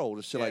world.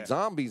 This shit like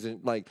zombies and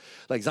like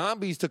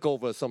zombies took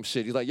over or some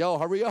shit. He's like, yo,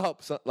 hurry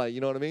up, so, like you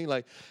know what I mean,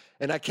 like.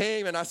 And I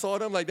came and I saw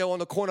them like they were on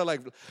the corner,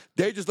 like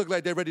they just look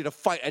like they're ready to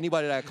fight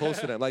anybody that close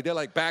to them. Like they're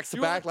like backs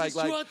to back, like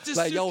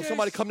yo,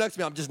 somebody come next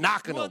to me, I'm just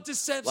knocking them.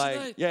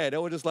 Like they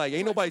were just like,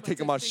 ain't nobody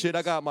taking my shit.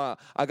 I got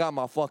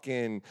my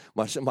fucking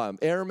my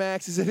Air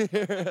Maxes in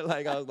here.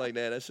 Like I was like,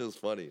 man, that shit was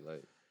funny.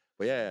 Like,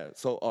 but yeah,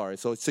 so all right,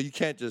 so you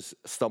can't just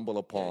stumble you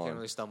upon. can't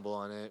really stumble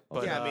on it.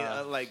 But, Yeah,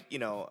 I mean, like, you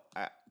know,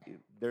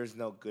 there's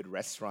no good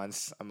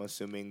restaurants, I'm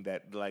assuming,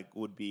 that like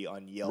would be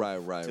on Yelp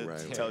Right,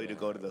 to tell you to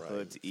go to the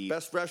hood to eat.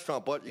 Best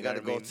restaurant, but you got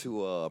to know what I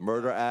go to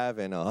Murder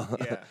Ave and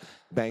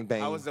Bang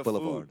Bang How was the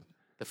Boulevard. food?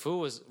 the food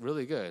was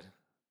really good.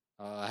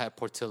 I had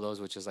Portillo's,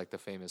 which is like the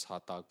famous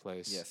hot dog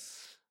place.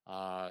 Yes.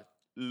 Uh,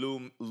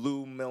 Lou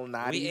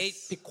Milnati's. we ate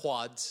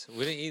piquads.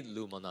 We didn't eat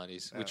Lou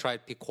Malnati's. We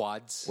tried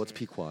piquads. What's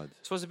Pequod?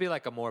 It's supposed to be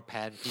like a more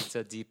pan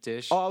pizza deep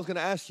dish. Oh, I was gonna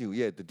ask you.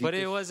 Yeah, the deep But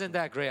it dish. wasn't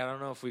that great. I don't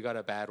know if we got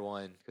a bad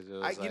one because it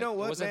was like, You know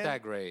what, it wasn't man?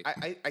 that great.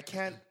 I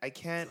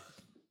can't.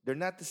 They're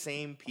not the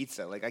same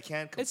pizza. Like I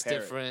can't compare. It's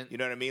different. You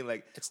know what I mean?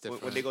 Like It's when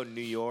different. they go to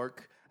New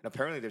York, and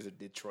apparently there's a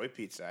Detroit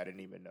pizza. I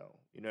didn't even know.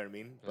 You know what I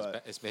mean?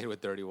 But It's made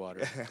with dirty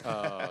water.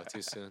 Oh,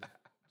 too soon.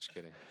 Just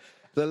kidding.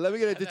 So let me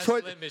get a That's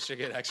Detroit. Flint,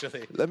 Michigan,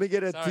 actually. Let me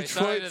get a Sorry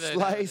Detroit to the-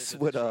 slice to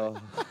with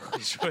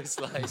Detroit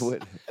slice.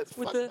 with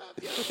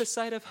with a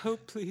side of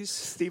hope, please.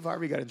 Steve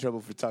Harvey got in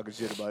trouble for talking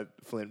shit about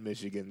Flint,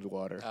 Michigan's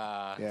water.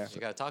 Yeah.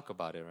 You gotta talk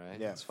about it, right?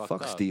 Yeah. It's fucked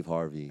fuck up. Steve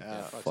Harvey.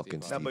 fuck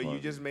Fucking Steve No, Steve but Harvey.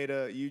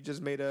 you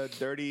just made a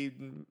dirty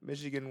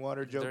Michigan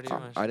water joke. Dirty too.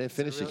 one. I didn't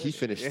finish it. He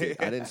finished it.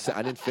 I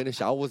didn't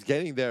finish. I was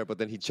getting there, but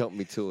then he jumped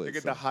me to it. Look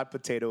at so. the hot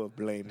potato of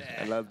blame.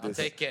 I love I'll this.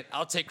 take it.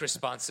 I'll take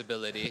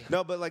responsibility.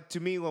 No, but like to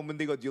me, when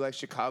they go, do you like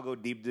Chicago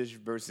deep dish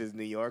versus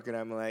New York? And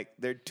I'm like,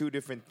 they're two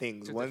different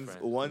things.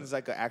 different. One's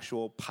like an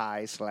actual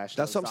pie / That's what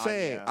I'm lasagna.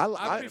 saying.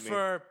 I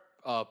prefer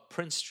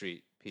Prince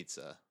Street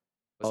pizza.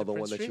 Was Oh, it the Prince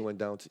one that Street? you went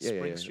down to. Yeah,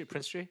 Spring yeah. Street,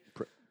 Prince Street,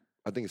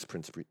 I think it's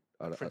Prince Street.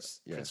 Yeah.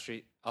 Prince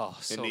Street. Oh,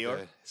 so New York?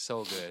 good,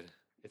 so good.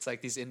 It's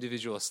like these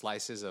individual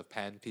slices of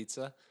pan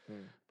pizza,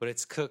 Hmm. but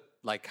it's cooked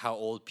like how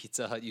old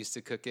Pizza Hut used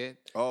to cook it.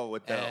 Oh,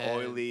 with the And-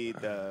 oily,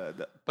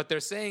 the But they're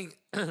saying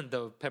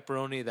the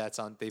pepperoni that's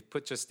on. They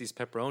put just these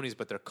pepperonis,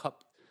 but they're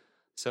cupped.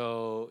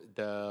 So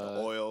the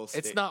oil It's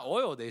stick. not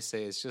oil. They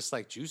say it's just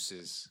like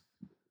juices.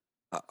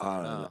 I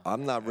don't know.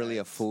 I'm not really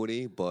a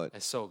foodie, but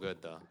It's so good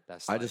though.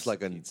 That's I just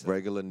like a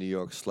regular New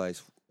York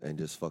slice and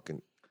just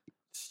fucking,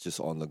 it's just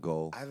on the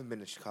go. I haven't been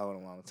to Chicago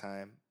in a long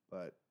time,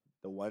 but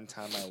the one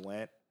time I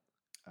went,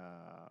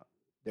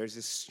 there's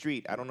this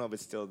street. I don't know if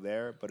it's still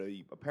there, but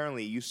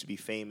apparently it used to be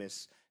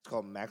famous. It's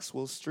called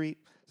Maxwell Street.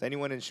 So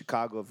anyone in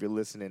Chicago, if you're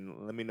listening,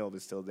 let me know if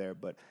it's still there.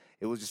 But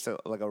it was just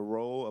like a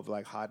row of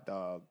like hot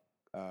dog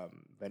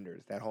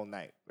vendors that whole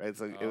night, right? It's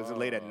like it was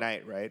late at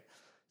night, right?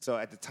 So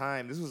at the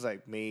time, this was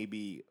like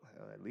maybe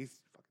at least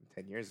fucking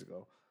 10 years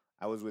ago.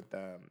 I was with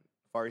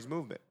Far East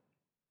Movement,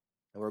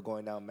 and we're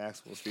going down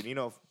Maxwell Street. You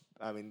know,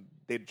 I mean,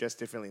 they dress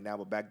differently now,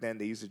 but back then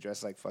they used to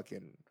dress like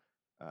fucking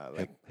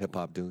like Hip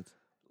hop dudes.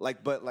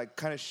 but like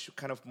kind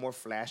of more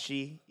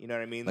flashy. You know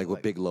what I mean? Like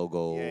with big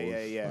logos.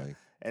 Yeah. Like,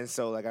 And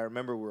so like I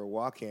remember we were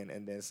walking,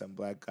 and then some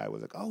black guy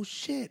was like, "Oh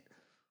shit,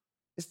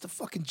 it's the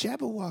fucking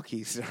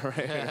Jabberwockies!"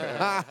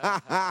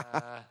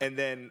 Right? And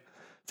then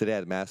did they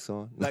have masks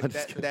on? No, like I'm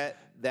just kidding.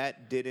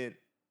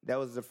 that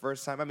was the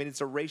first time. I mean,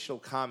 it's a racial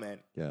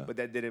comment, Yeah. but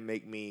that didn't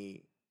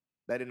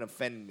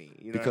offend me.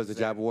 You know Because what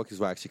the I'm saying? Jabberwockies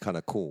were actually kind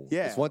of cool.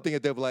 Yeah. It's one thing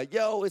if they were like,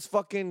 yo, it's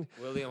fucking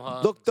William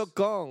Hung. Duck Duck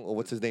Gong. Or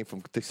what's his name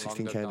from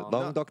 16 Duck Candles?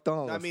 Dong. Long Duck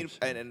Dong. I mean,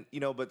 and you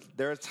know, but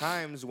there are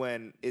times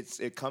when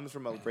it comes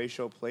from a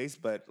racial place,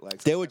 but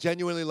like they were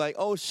genuinely like,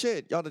 oh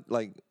shit, y'all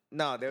like.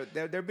 no,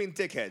 they're being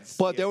dickheads.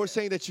 But they Yeah, were yeah.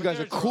 saying that you But guys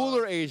are they're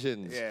cooler drunk.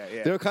 Asians. Yeah,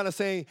 yeah. They were kind of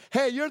saying,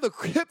 hey, you're the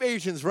hip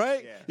Asians,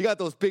 right? Yeah. You got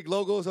those big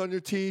logos on your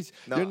tees.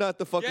 No. You're not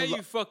the fucking. Yeah,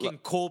 you fucking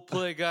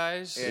Coldplay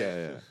guys.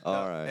 Yeah.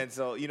 All right. And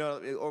so you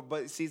know,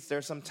 but see,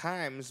 there's some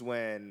times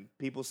when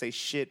people say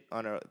shit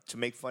to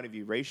make fun of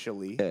you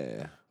racially,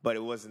 Yeah. but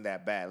it wasn't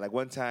that bad. Like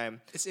one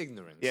time, It's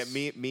ignorance. yeah,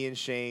 me and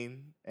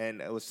Shane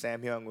and it was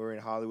Sam Hyung. We were in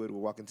Hollywood. We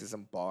were walking to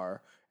some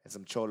bar, and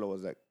some cholo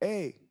was like,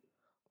 "Hey,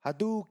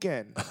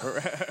 Hadouken,"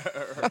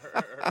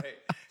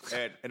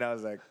 right? And I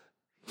was like,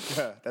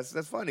 yeah, that's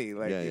funny.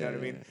 Like Yeah, you know yeah, what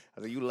I mean? yeah. I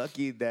was like, you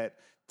lucky that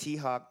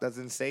T-Hawk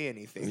doesn't say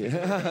anything.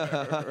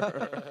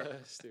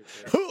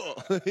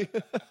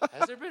 Stupid.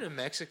 Has there been a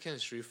Mexican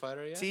Street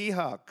Fighter yet?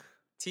 T-Hawk,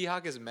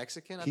 T-Hawk is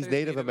Mexican? I He's thought he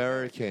was Native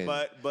American.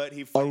 but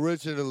he fights,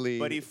 Originally.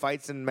 but he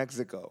fights in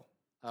Mexico.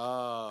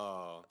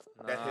 Oh,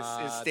 That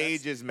his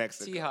stage is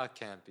Mexico. T-Hawk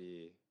can't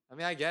be. I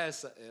mean, I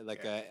guess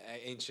like a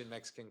ancient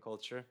Mexican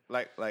culture.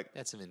 Like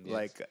That's some Indians.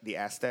 like the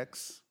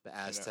Aztecs. The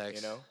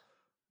Aztecs. You know.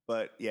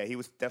 But yeah, he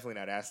was definitely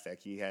not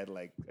Aztec. He had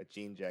like a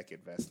jean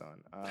jacket vest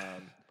on.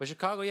 But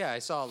Chicago, yeah, I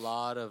saw a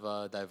lot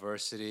of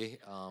diversity.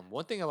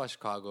 One thing about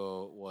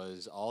Chicago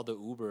was all the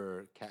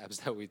Uber cabs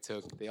that we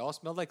took, they all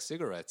smelled like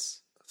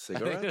cigarettes. I think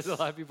Cigarettes? there's a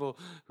lot of people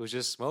who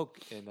just smoke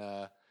in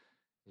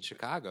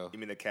Chicago. You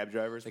mean the cab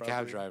drivers? The probably?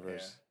 cab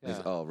drivers. Yeah.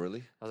 Yeah. Oh,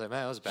 really? I was like,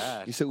 man, that was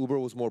bad. You said Uber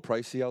was more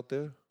pricey out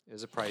there? It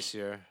was a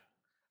pricier.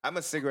 I'm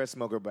a cigarette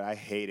smoker, but I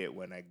hate it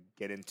when I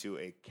get into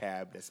a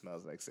cab that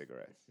smells like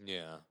cigarettes.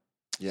 Yeah.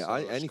 Yeah, So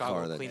any Chicago,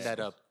 car that. clean that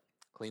up.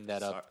 Clean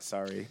that up,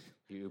 Sorry.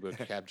 you Uber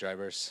cab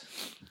drivers.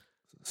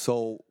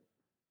 So,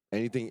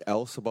 anything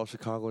else about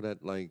Chicago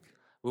that like?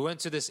 We went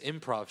to this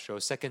improv show,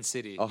 Second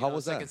City. Oh, You how know,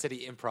 was that? Second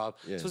City Improv.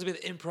 Yeah. It's supposed to be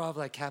the improv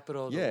like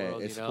capital of the Yeah,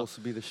 world. it's you know? supposed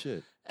to be the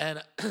shit.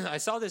 And I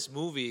saw this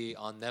movie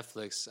on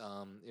Netflix.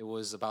 It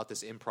was about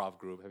this improv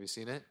group. Have you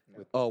seen it?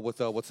 With- Oh, with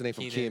what's the name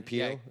from Key Keenan. and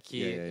Peele? Yeah,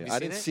 Key- have you I seen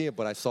didn't it? see it,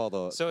 but I saw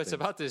the. So it's thing.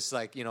 about this,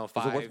 like, you know, Is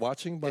five. it worth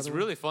watching? By It's the way?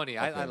 really funny.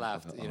 I Okay,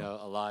 laughed, okay, you know,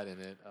 a lot in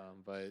it.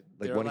 But Like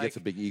they're one gets a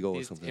big ego or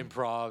these something.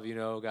 Improv, you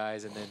know,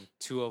 guys, and then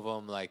two of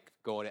them like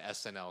go to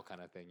SNL kind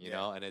of thing, you Yeah.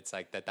 know, and it's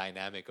like the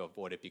dynamic of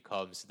what it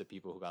becomes to the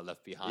people who got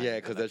left behind. Yeah,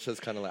 And, because like, that's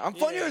just kind of like I'm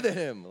funnier Yeah. than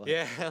him. Like,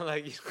 yeah,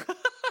 like.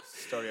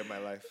 Story of my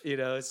life. You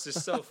know, it's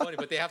just so funny.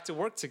 But they have to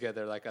work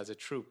together, like as a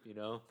troupe. You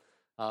know,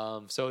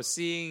 so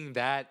seeing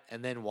that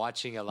and then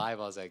watching it live,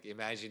 I was like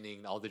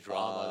imagining all the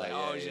drama. Like,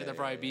 yeah, oh shit, yeah, they're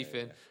probably yeah,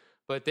 beefing.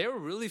 But they were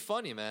really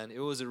funny, man. It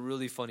was a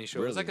really funny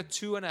show. It was like a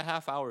Really?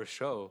 2.5 hour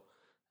show,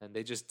 and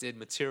they just did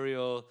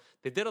material.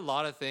 They did a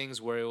lot of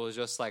things where it was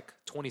just like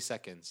 20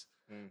 seconds.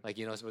 Like,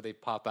 you know, where they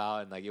pop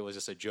out and like it was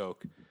just a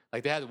joke.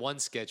 Like they had one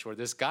sketch where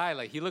this guy,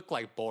 like he looked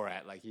like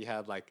Borat. Like he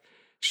had like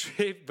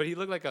shaved, but he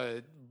looked like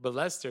a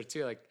molester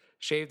too. Like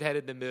shaved head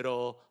in the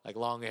middle, like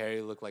long hair.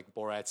 He looked like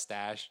Borat's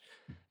stash.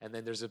 And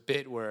then there's a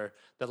bit where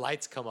the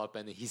lights come up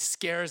and he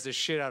scares the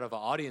shit out of an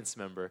audience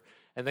member.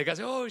 And the guy's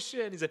like, oh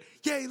shit. And he's like,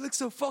 yeah, he looks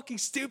so fucking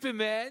stupid,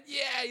 man.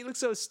 Yeah, he looks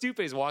so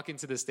stupid. He's walking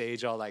to the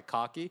stage all like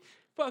cocky.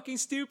 Fucking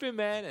stupid,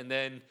 man. And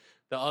then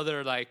the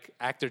other like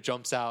actor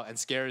jumps out and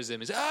scares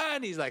him.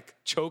 And he's like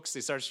chokes.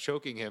 He starts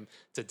choking him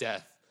to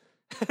death.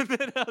 And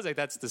then I was like,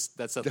 that's the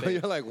thing.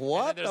 You're like,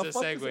 what? And then the there's a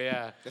fuck is segue,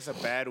 yeah. That's a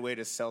bad way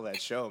to sell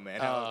that show, man.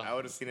 I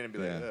would have seen it and be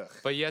like, Yeah. ugh.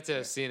 But you had to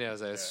have seen it. I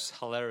was like, it's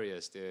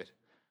hilarious, dude.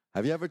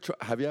 Have you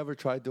ever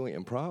tried doing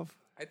improv?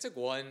 I took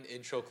one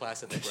intro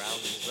class at the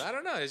Groundlings, but I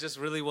don't know. It just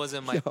really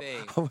wasn't my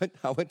thing.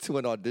 I went to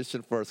an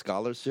audition for a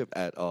scholarship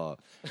at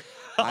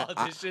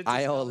Audition to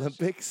IO scholarship?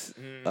 Olympics,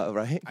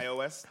 right?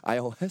 iOS?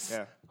 iOS.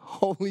 Yeah.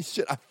 Holy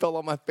shit! I fell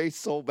on my face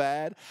so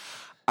bad.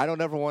 I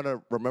don't ever want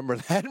to remember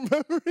that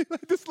memory.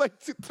 Like this, like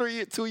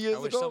 2 years I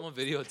wish ago. someone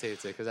videotaped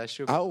it because I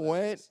should. I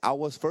went. I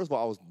was first of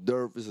all, I was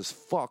nervous as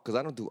fuck because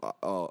I don't do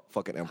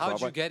fucking improv. How'd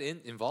you right? get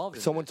involved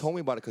in Someone this? told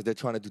me about it because they're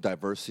trying to do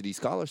diversity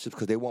scholarships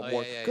because they want Oh,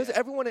 more. yeah, Because yeah.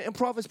 everyone in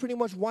improv is pretty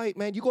much white,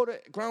 man. You go to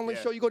Groundling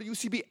Yeah. Show, you go to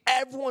UCB,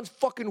 everyone's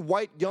fucking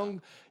white,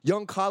 young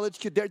college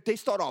kid. They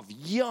start off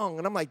young,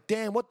 and I'm like,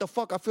 damn, what the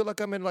fuck? I feel like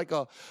I'm in like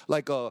a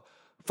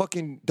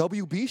fucking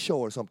WB show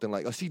or something,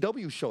 like a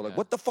CW show. Like,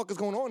 what the fuck is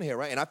going on here,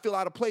 right? And I feel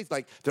out of place.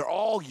 Like, they're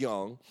all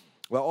young.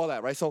 Well, all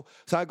that, right? So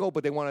I go,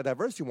 but they want a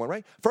diversity one,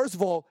 right? First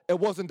of all, it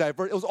wasn't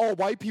diverse. It was all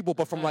white people,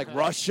 but from like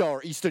Russia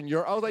or Eastern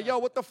Europe. I was like, yo,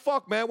 what the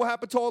fuck, man? What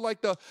happened to all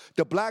like the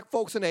black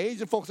folks and the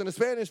Asian folks and the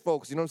Spanish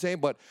folks? You know what I'm saying?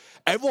 But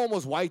everyone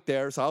was white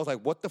there, so I was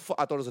like, what the fuck?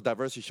 I thought it was a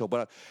diversity show,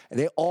 but and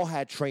they all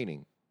had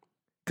training.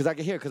 Because I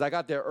can hear, because I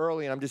got there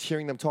early and I'm just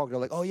hearing them talk. They're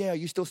like, oh, yeah, are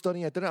you still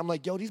studying at dinner? I'm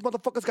like, yo, these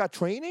motherfuckers got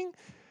training?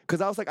 Because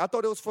I was like, I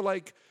thought it was for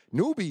like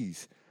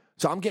newbies.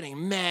 So I'm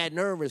getting mad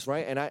nervous,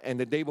 right? And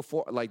the day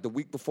before, like the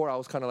week before, I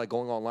was kind of like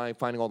going online,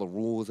 finding all the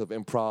rules of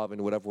improv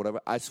and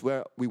whatever. I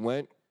swear we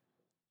went.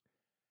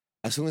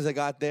 As soon as I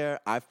got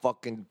there, I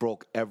fucking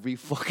broke every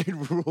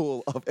fucking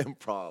rule of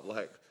improv.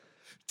 Like,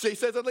 Jay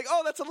says, I'm like,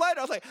 oh, that's a lighter.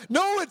 I was like,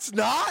 no, it's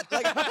not.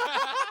 Like,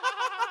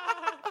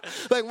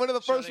 like one of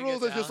the first Shutting it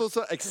rules is just down.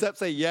 also accept,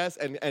 say yes,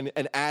 and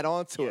add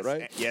on to it,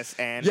 right? Yes,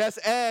 and. Yes,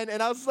 and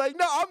I was like,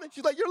 no,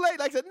 she's like, you're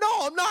late. I said, no,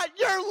 I'm not.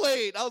 You're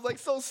late. I was like,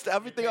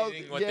 everything. I was,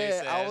 Repeating what they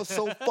yeah, I said. was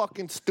so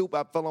fucking stupid.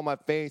 I fell on my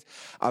face.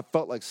 I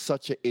felt like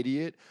such an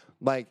idiot.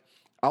 Like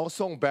I was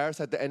so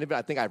embarrassed at the end of it.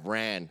 I think I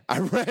ran. I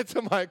ran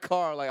to my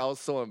car. Like I was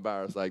so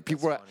embarrassed. Like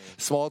people were funny.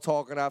 small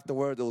talking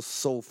afterwards. It was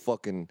so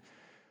fucking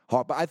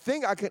hard. But I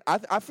think I can.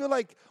 I feel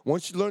like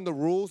once you learn the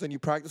rules and you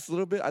practice a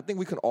little bit, I think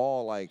we can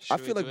all like. I Should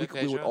we feel like do we, it,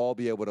 we would Pedro? all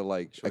be able to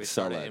like Should we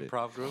excel start at an it.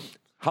 improv group?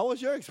 How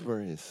was your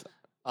experience?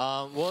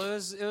 Well,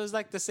 it was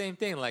like the same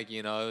thing. Like,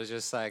 you know, it was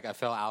just like I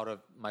felt out of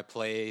my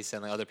place,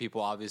 and like other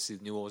people obviously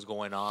knew what was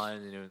going on.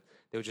 And, you know,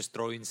 they would just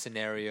throw in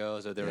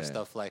scenarios, or there was Yeah.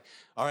 stuff like,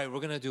 "All right, we're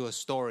gonna do a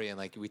story," and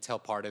like we tell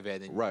part of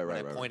it, and Right, when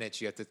right, I right, point at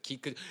you, you have to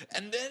keep,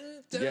 and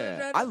then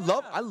Yeah, I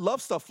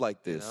love stuff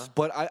like this, know?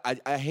 but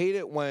I hate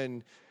it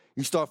when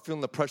you start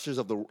feeling the pressures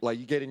of the like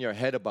you get in your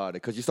head about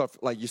it because you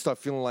start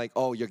feeling like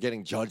oh you're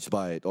getting judged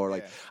by it or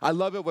like I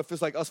love it when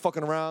it's like us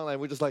fucking around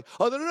and we're just like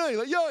oh no you're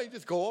like yo you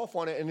just go off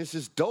on it and it's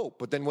just dope.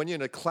 But then when you're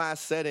in a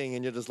class setting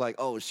and you're just like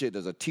oh shit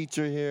there's a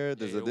teacher here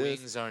there's your a this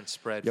wings aren't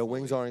spread. your fully.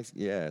 wings aren't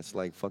it's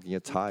like fucking you're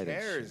tied. Who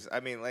and shit. cares? I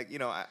mean, like, you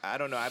know, I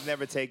don't know. I've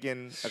never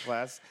taken a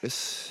class.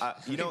 It's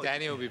You know,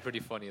 Danny would be pretty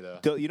funny though.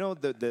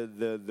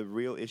 the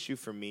real issue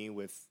for me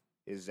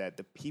is that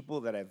the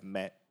people that I've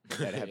met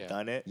that have Yeah.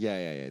 done it,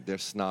 yeah they're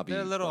snobby.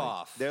 They're a little like,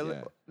 off. they're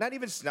Yeah. not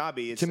even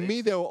snobby. It's, To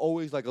me, they were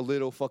always like a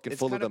little fucking it's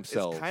full kind of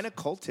themselves. It's kind of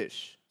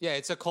cultish. Yeah,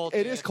 it's a cult.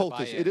 It thing, is it's a buy-in.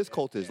 cultish. It is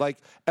cultish. Like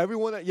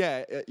everyone,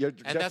 you're.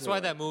 And that's why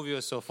that movie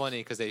was so funny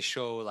because they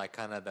show like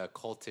kind of the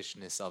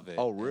cultishness of it.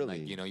 Oh, And, really?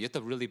 like, you know, you have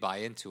to really buy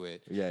into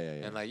it. Yeah.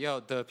 And like,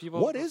 yo, the people.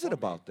 What is it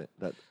about that?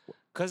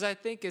 Because I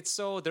think it's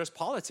so. There's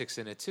politics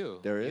in it too.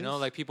 There You know, is?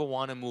 like people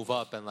want to move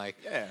up and like.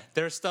 Yeah.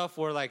 There's stuff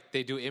where like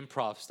they do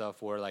improv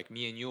stuff where like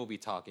me and you will be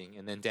talking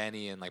and then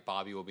Danny and like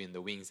Bobby will be in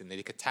the wings and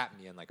they could tap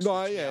me and like.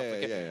 No, switch me yeah, up yeah,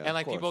 again. yeah, And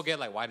like of people course. get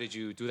like, why did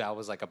you do that? I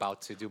was like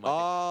about to do my.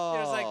 Oh,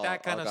 There's like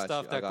that kind I of got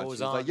stuff you, I that got goes you.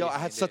 It's on. like, yo, I had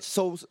behind such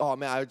it. oh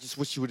man, I just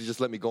wish you would have just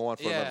let me go on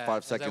for another 5 I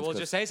was seconds. like, well, 'cause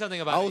just say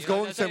something about I it. was You know,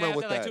 going just say somewhere after,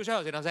 with like that. 2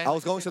 shows, you know what I'm saying? I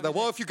was going to that.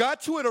 Well, if you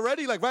got to it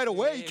already, like right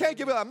away, you yeah, can't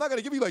give it. I'm not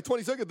gonna give you like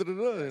 20 seconds. And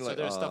So like,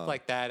 there's stuff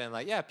like that, and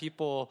like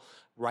people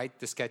write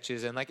the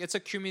sketches, and like it's a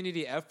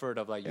community effort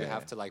of like you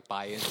have to like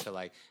buy into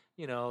like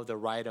you know the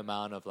right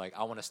amount of like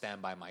I want to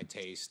stand by my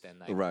taste and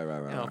like Right,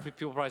 You know, right.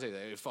 people probably say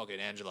hey, fucking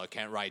Angela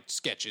can't write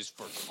sketches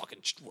for fucking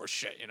worse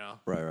shit, you know.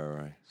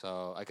 right.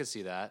 So I could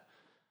see that,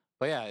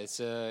 but yeah,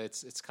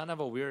 it's kind of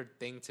a weird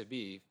thing to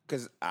be.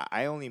 Because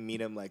I only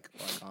meet him like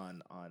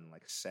on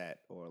like set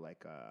or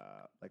like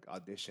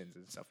auditions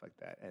and stuff like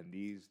that, and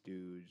these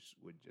dudes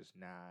would just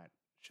not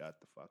shut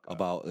the fuck up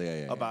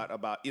About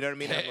about you know what I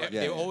mean? I'm like,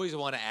 They yeah. always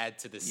want to add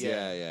to the scene.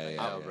 Yeah, Like, yeah,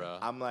 yo, yeah. bro.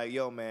 I'm like,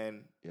 yo,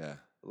 man, yeah.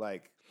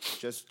 like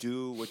just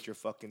do what you're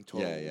fucking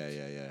told.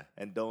 Yeah.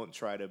 And don't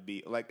try to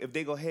be like if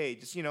they go, hey,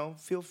 just you know,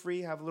 feel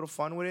free, have a little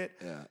fun with it.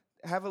 Yeah.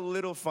 Have a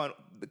little fun.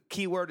 The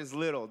key word is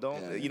little.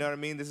 Don't Yeah, you know what I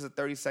mean? This is a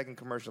 30-second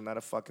commercial, not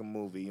a fucking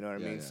movie. You know what I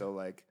Yeah, mean? yeah. So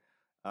like,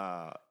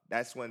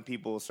 that's when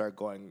people start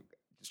going,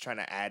 just trying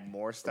to add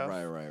more stuff.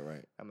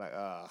 Right. I'm like,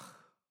 ugh.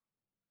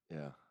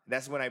 Yeah.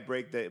 That's when I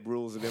break the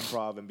rules of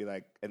improv and be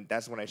like, and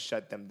that's when I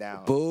shut them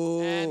down.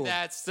 Boo. And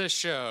that's the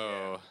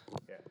show.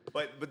 Yeah.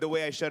 But the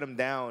way I shut them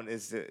down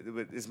is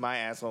my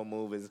asshole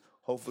move is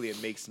hopefully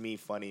it makes me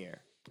funnier.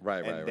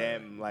 Right. And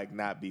them like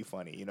not be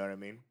funny. You know what I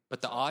mean?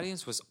 But the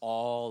audience was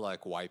all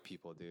like white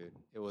people, dude.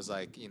 It was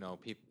like, you know,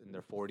 people in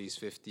their 40s,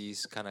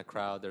 50s kind of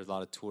crowd. There's a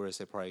lot of tourists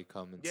that probably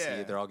come and see Yeah.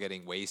 it. They're all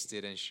getting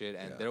wasted and shit.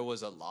 And there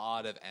was a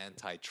lot of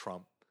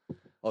anti-Trump.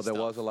 Oh, there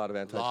was stuff. a lot of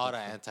anti. A lot of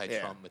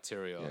anti-Trump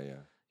material. Yeah.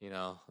 You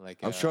know, like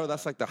I'm sure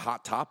that's like the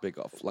hot topic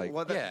of like.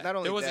 Well, yeah. not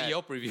only there was that, a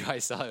Yelp review I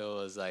saw. It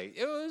was like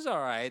it was all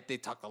right. They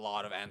talked a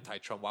lot of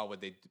anti-Trump. Why would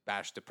they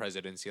bash the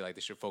presidency? Like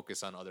they should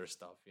focus on other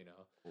stuff. You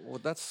know. Well,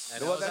 that's.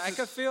 And I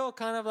could feel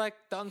kind of like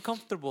the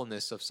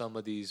uncomfortableness of some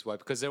of these white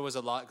because there was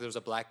a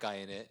black guy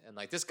in it, and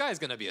like this guy's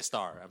gonna be a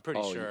star. I'm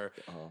pretty Oh, sure,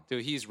 oh.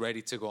 dude. He's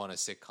ready to go on a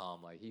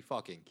sitcom. Like he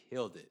fucking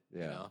killed it,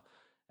 you Yeah. know.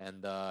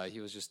 And he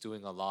was just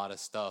doing a lot of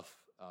stuff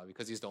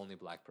because he's the only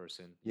black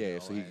person. you Yeah, know,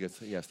 so he and has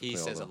to He play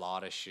all says a the-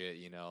 lot of shit,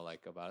 you know,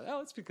 like about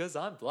oh, it's because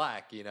I'm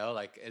black, you know,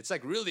 like it's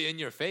like really in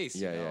your face.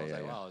 Yeah, you know? yeah, I was yeah,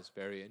 like, yeah. wow, it's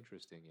very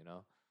interesting, you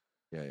know.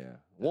 Yeah.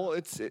 Well,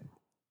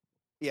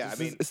 yeah, I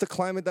mean, it's the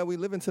climate that we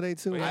live in today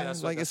too. Yeah, man.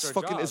 that's like that's it's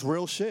our fucking, it's job.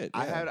 real shit.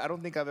 I yeah.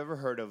 don't think I've ever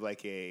heard of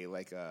like a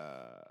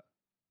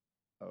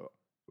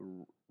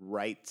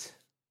right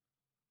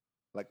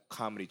like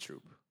comedy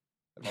troupe.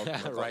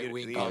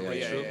 Right-wing comedy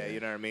comedy troupe. Yeah, you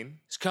know what I mean?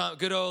 It's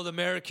good old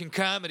American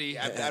comedy.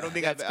 I don't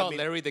think That's I called mean,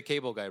 Larry the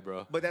Cable Guy,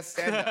 bro. But that's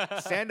stand up.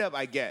 Stand up,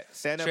 I get.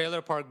 Stand up.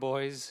 Trailer Park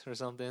Boys or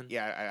something.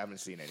 Yeah, I haven't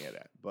seen any of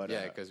that. But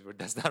Yeah, because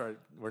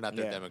we're not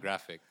their yeah.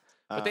 demographic.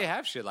 But they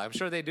have shit. Like, I'm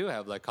sure they do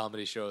have like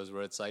comedy shows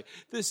where it's like,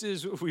 this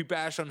is we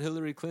bash on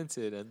Hillary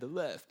Clinton and the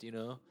left, you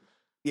know?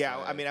 yeah,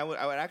 I mean,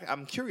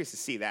 I'm curious to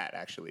see that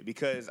actually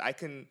because I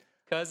can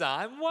Because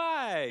I'm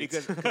white.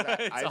 because It's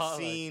I've all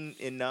seen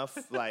enough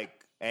like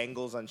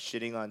angles on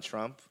shitting on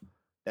Trump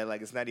that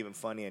like it's not even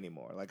funny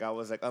anymore. Like I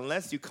was like,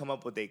 unless you come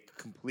up with a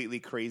completely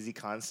crazy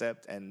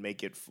concept and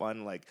make it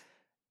fun, like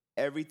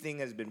everything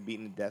has been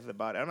beaten to death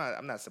about it.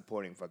 I'm not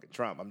supporting fucking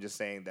Trump. I'm just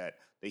saying that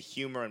the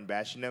humor and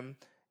bashing him,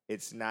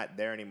 it's not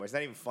there anymore. It's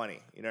not even funny.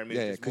 You know what I mean?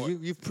 Yeah, It's because more-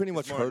 you've pretty it's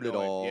much more heard it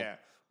annoying. all. Yeah.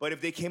 But if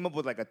they came up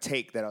with like a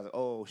take that I was like,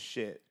 oh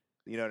shit,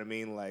 you know what I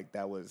mean? Like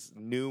that was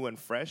new and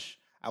fresh,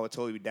 I would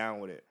totally be down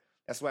with it.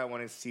 That's why I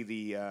wanted to see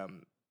the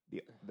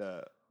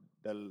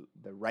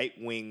right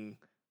wing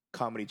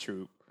comedy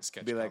troupe.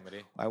 Sketch Be like,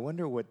 comedy. I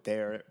wonder what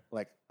they're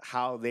like,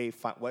 how they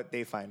find what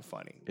they find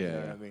funny. Yeah, You know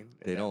what I mean?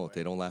 they In that don't. way.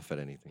 They don't laugh at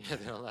anything. Yeah,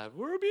 they'll laugh.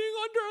 We're being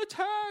under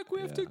attack. We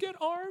have to Yeah. get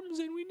arms,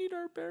 and we need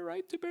our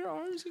right to bear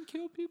arms and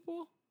kill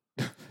people.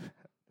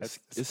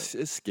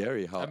 It's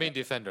scary how I mean,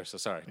 defend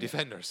ourselves. Sorry,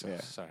 defend ourselves.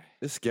 Yeah. Sorry.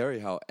 it's scary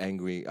how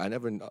angry. I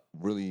never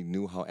really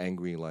knew how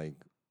angry like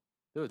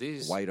Dude,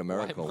 these white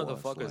America was,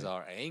 motherfuckers like-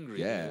 are angry.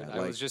 Yeah, dude. I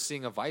like- was just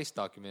seeing a Vice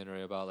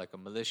documentary about like a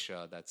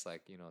militia that's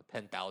like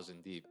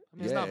 10,000 deep. I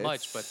mean, it's Yeah, not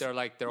much, but they're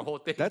like their whole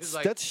thing is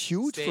like That's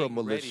huge for a staying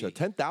militia. ready.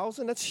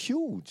 10,000. That's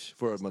huge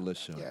for a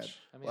militia. Yeah.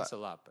 I mean, it's a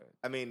lot, but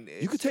I mean,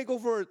 You could take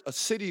over a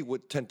city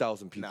with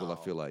 10,000 people. No. I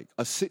feel like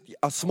a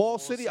small whole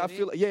city. I city?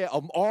 feel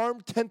like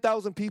armed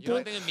 10,000 people.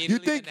 don't think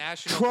immediately the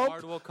National Trump?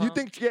 Guard will come?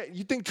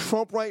 You think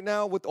Trump right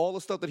now with all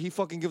the stuff that he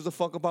fucking gives a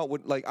fuck about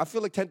would like? I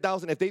feel like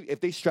 10,000. If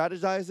they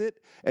strategize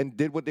it and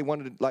did what they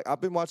wanted to, like I've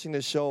been watching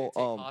this show.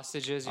 take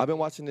hostages. I've been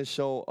watching this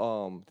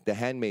show, The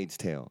Handmaid's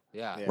Tale.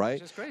 Yeah, Right?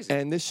 Which is crazy.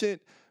 And this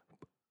shit.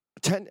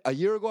 A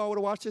year ago, I would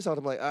have watched this. I would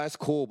have been like, it's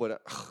cool,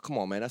 but come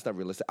on, man, that's not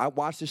realistic. I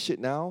watch this shit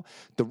now.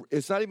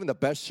 It's not even the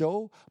best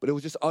show, but it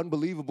was just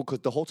unbelievable because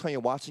the whole time you're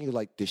watching, you're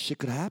like, this shit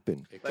could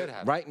happen. It could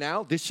happen. Right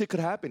now, this shit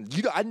could happen.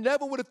 I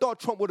never would have thought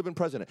Trump would have been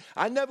president.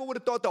 I never would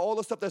have thought that all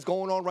the stuff that's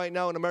going on right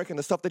now in America and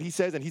the stuff that he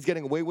says and he's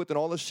getting away with and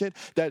all this shit,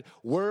 that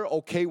we're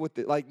okay with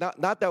it. Like, not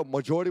that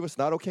majority of us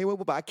not okay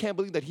with it, but I can't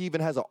believe that he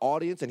even has an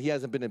audience and he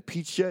hasn't been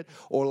impeached yet,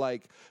 or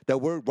like that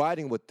we're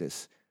riding with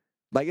this.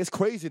 Like, it's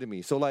crazy to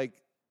me. So, like,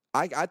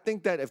 I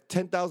think that if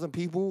 10,000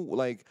 people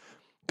like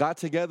got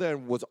together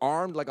and was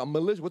armed like a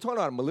militia, we're talking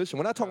about a militia.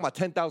 We're not talking about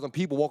 10,000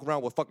 people walking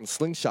around with fucking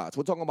slingshots.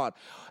 We're talking about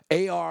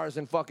ARs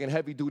and fucking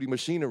heavy duty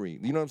machinery.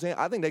 You know what I'm saying?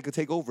 I think they could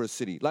take over a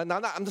city. Like,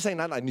 I'm just saying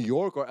not like New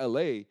York or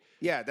LA.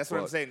 yeah, that's what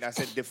I'm But- saying. I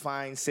said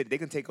define city. They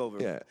can take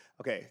over. Yeah.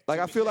 Okay. Like,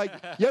 I feel like,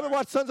 you ever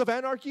watch Sons of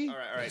Anarchy? All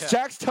right.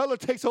 Jax Teller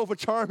takes over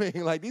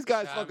Charming. Like, these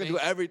guys fucking do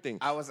Charming. everything.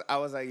 I was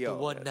like, yo.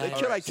 one They night.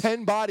 kill like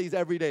 10 bodies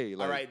every day.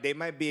 Like, All right, they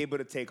might be able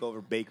to take over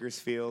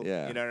Bakersfield.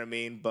 Yeah. You know what I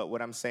mean? But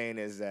what I'm saying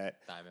is that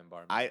Diamond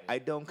Bar. I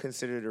don't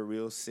consider it a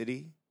real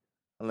city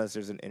unless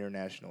there's an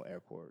international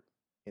airport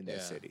in that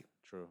Yeah. city.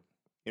 True.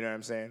 You know what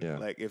I'm saying? Yeah.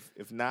 Like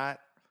if not,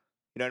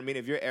 you know what I mean?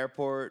 If your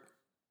airport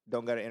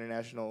don't got an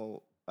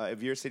international,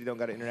 if your city don't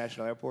got an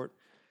international airport,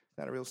 it's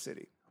not a real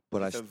city.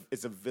 But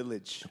It's a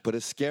village. But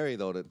it's scary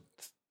though that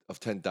of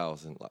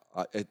 10,000.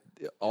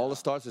 All it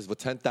starts is with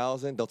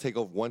 10,000. They'll take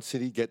over one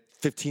city, get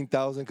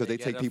 15,000 because they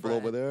get take a people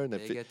friend, over there, and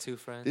they get two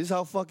friends. this is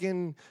how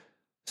fucking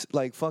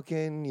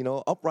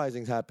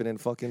uprisings happen and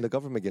fucking the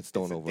government gets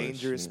thrown It's a over. and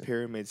dangerous shit.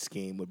 pyramid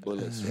scheme with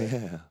bullets. Right?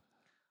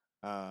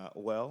 Yeah,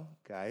 Well,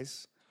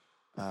 guys,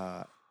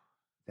 that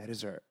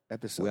is our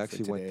episode. we for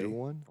actually went today. through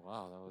one.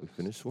 Wow, We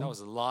finished one. that was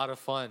a lot of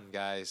fun,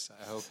 guys.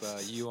 I hope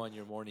you on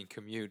your morning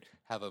commute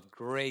have a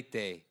great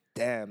day.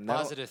 Damn.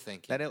 Positive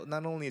thinking.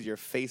 Not only is your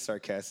face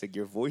sarcastic,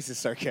 your voice is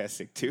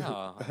sarcastic too.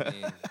 No, I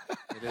mean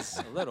it is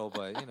a little,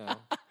 but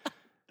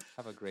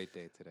have a great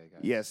day today,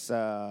 guys. Yes.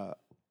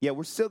 Yeah,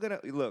 we're still gonna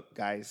look,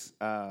 guys.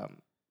 I'm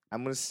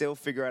gonna still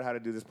figure out how to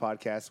do this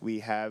podcast. We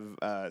have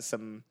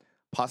some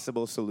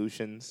possible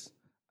solutions.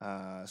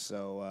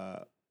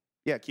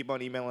 Yeah, keep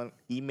on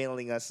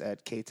emailing us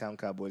at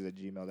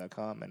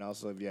ktowncowboys@gmail.com. And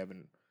also, if you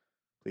haven't,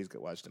 please go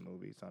watch the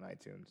movie. It's on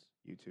iTunes,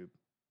 YouTube.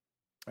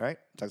 All right.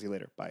 Talk to you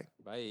later. Bye.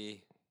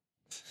 Bye.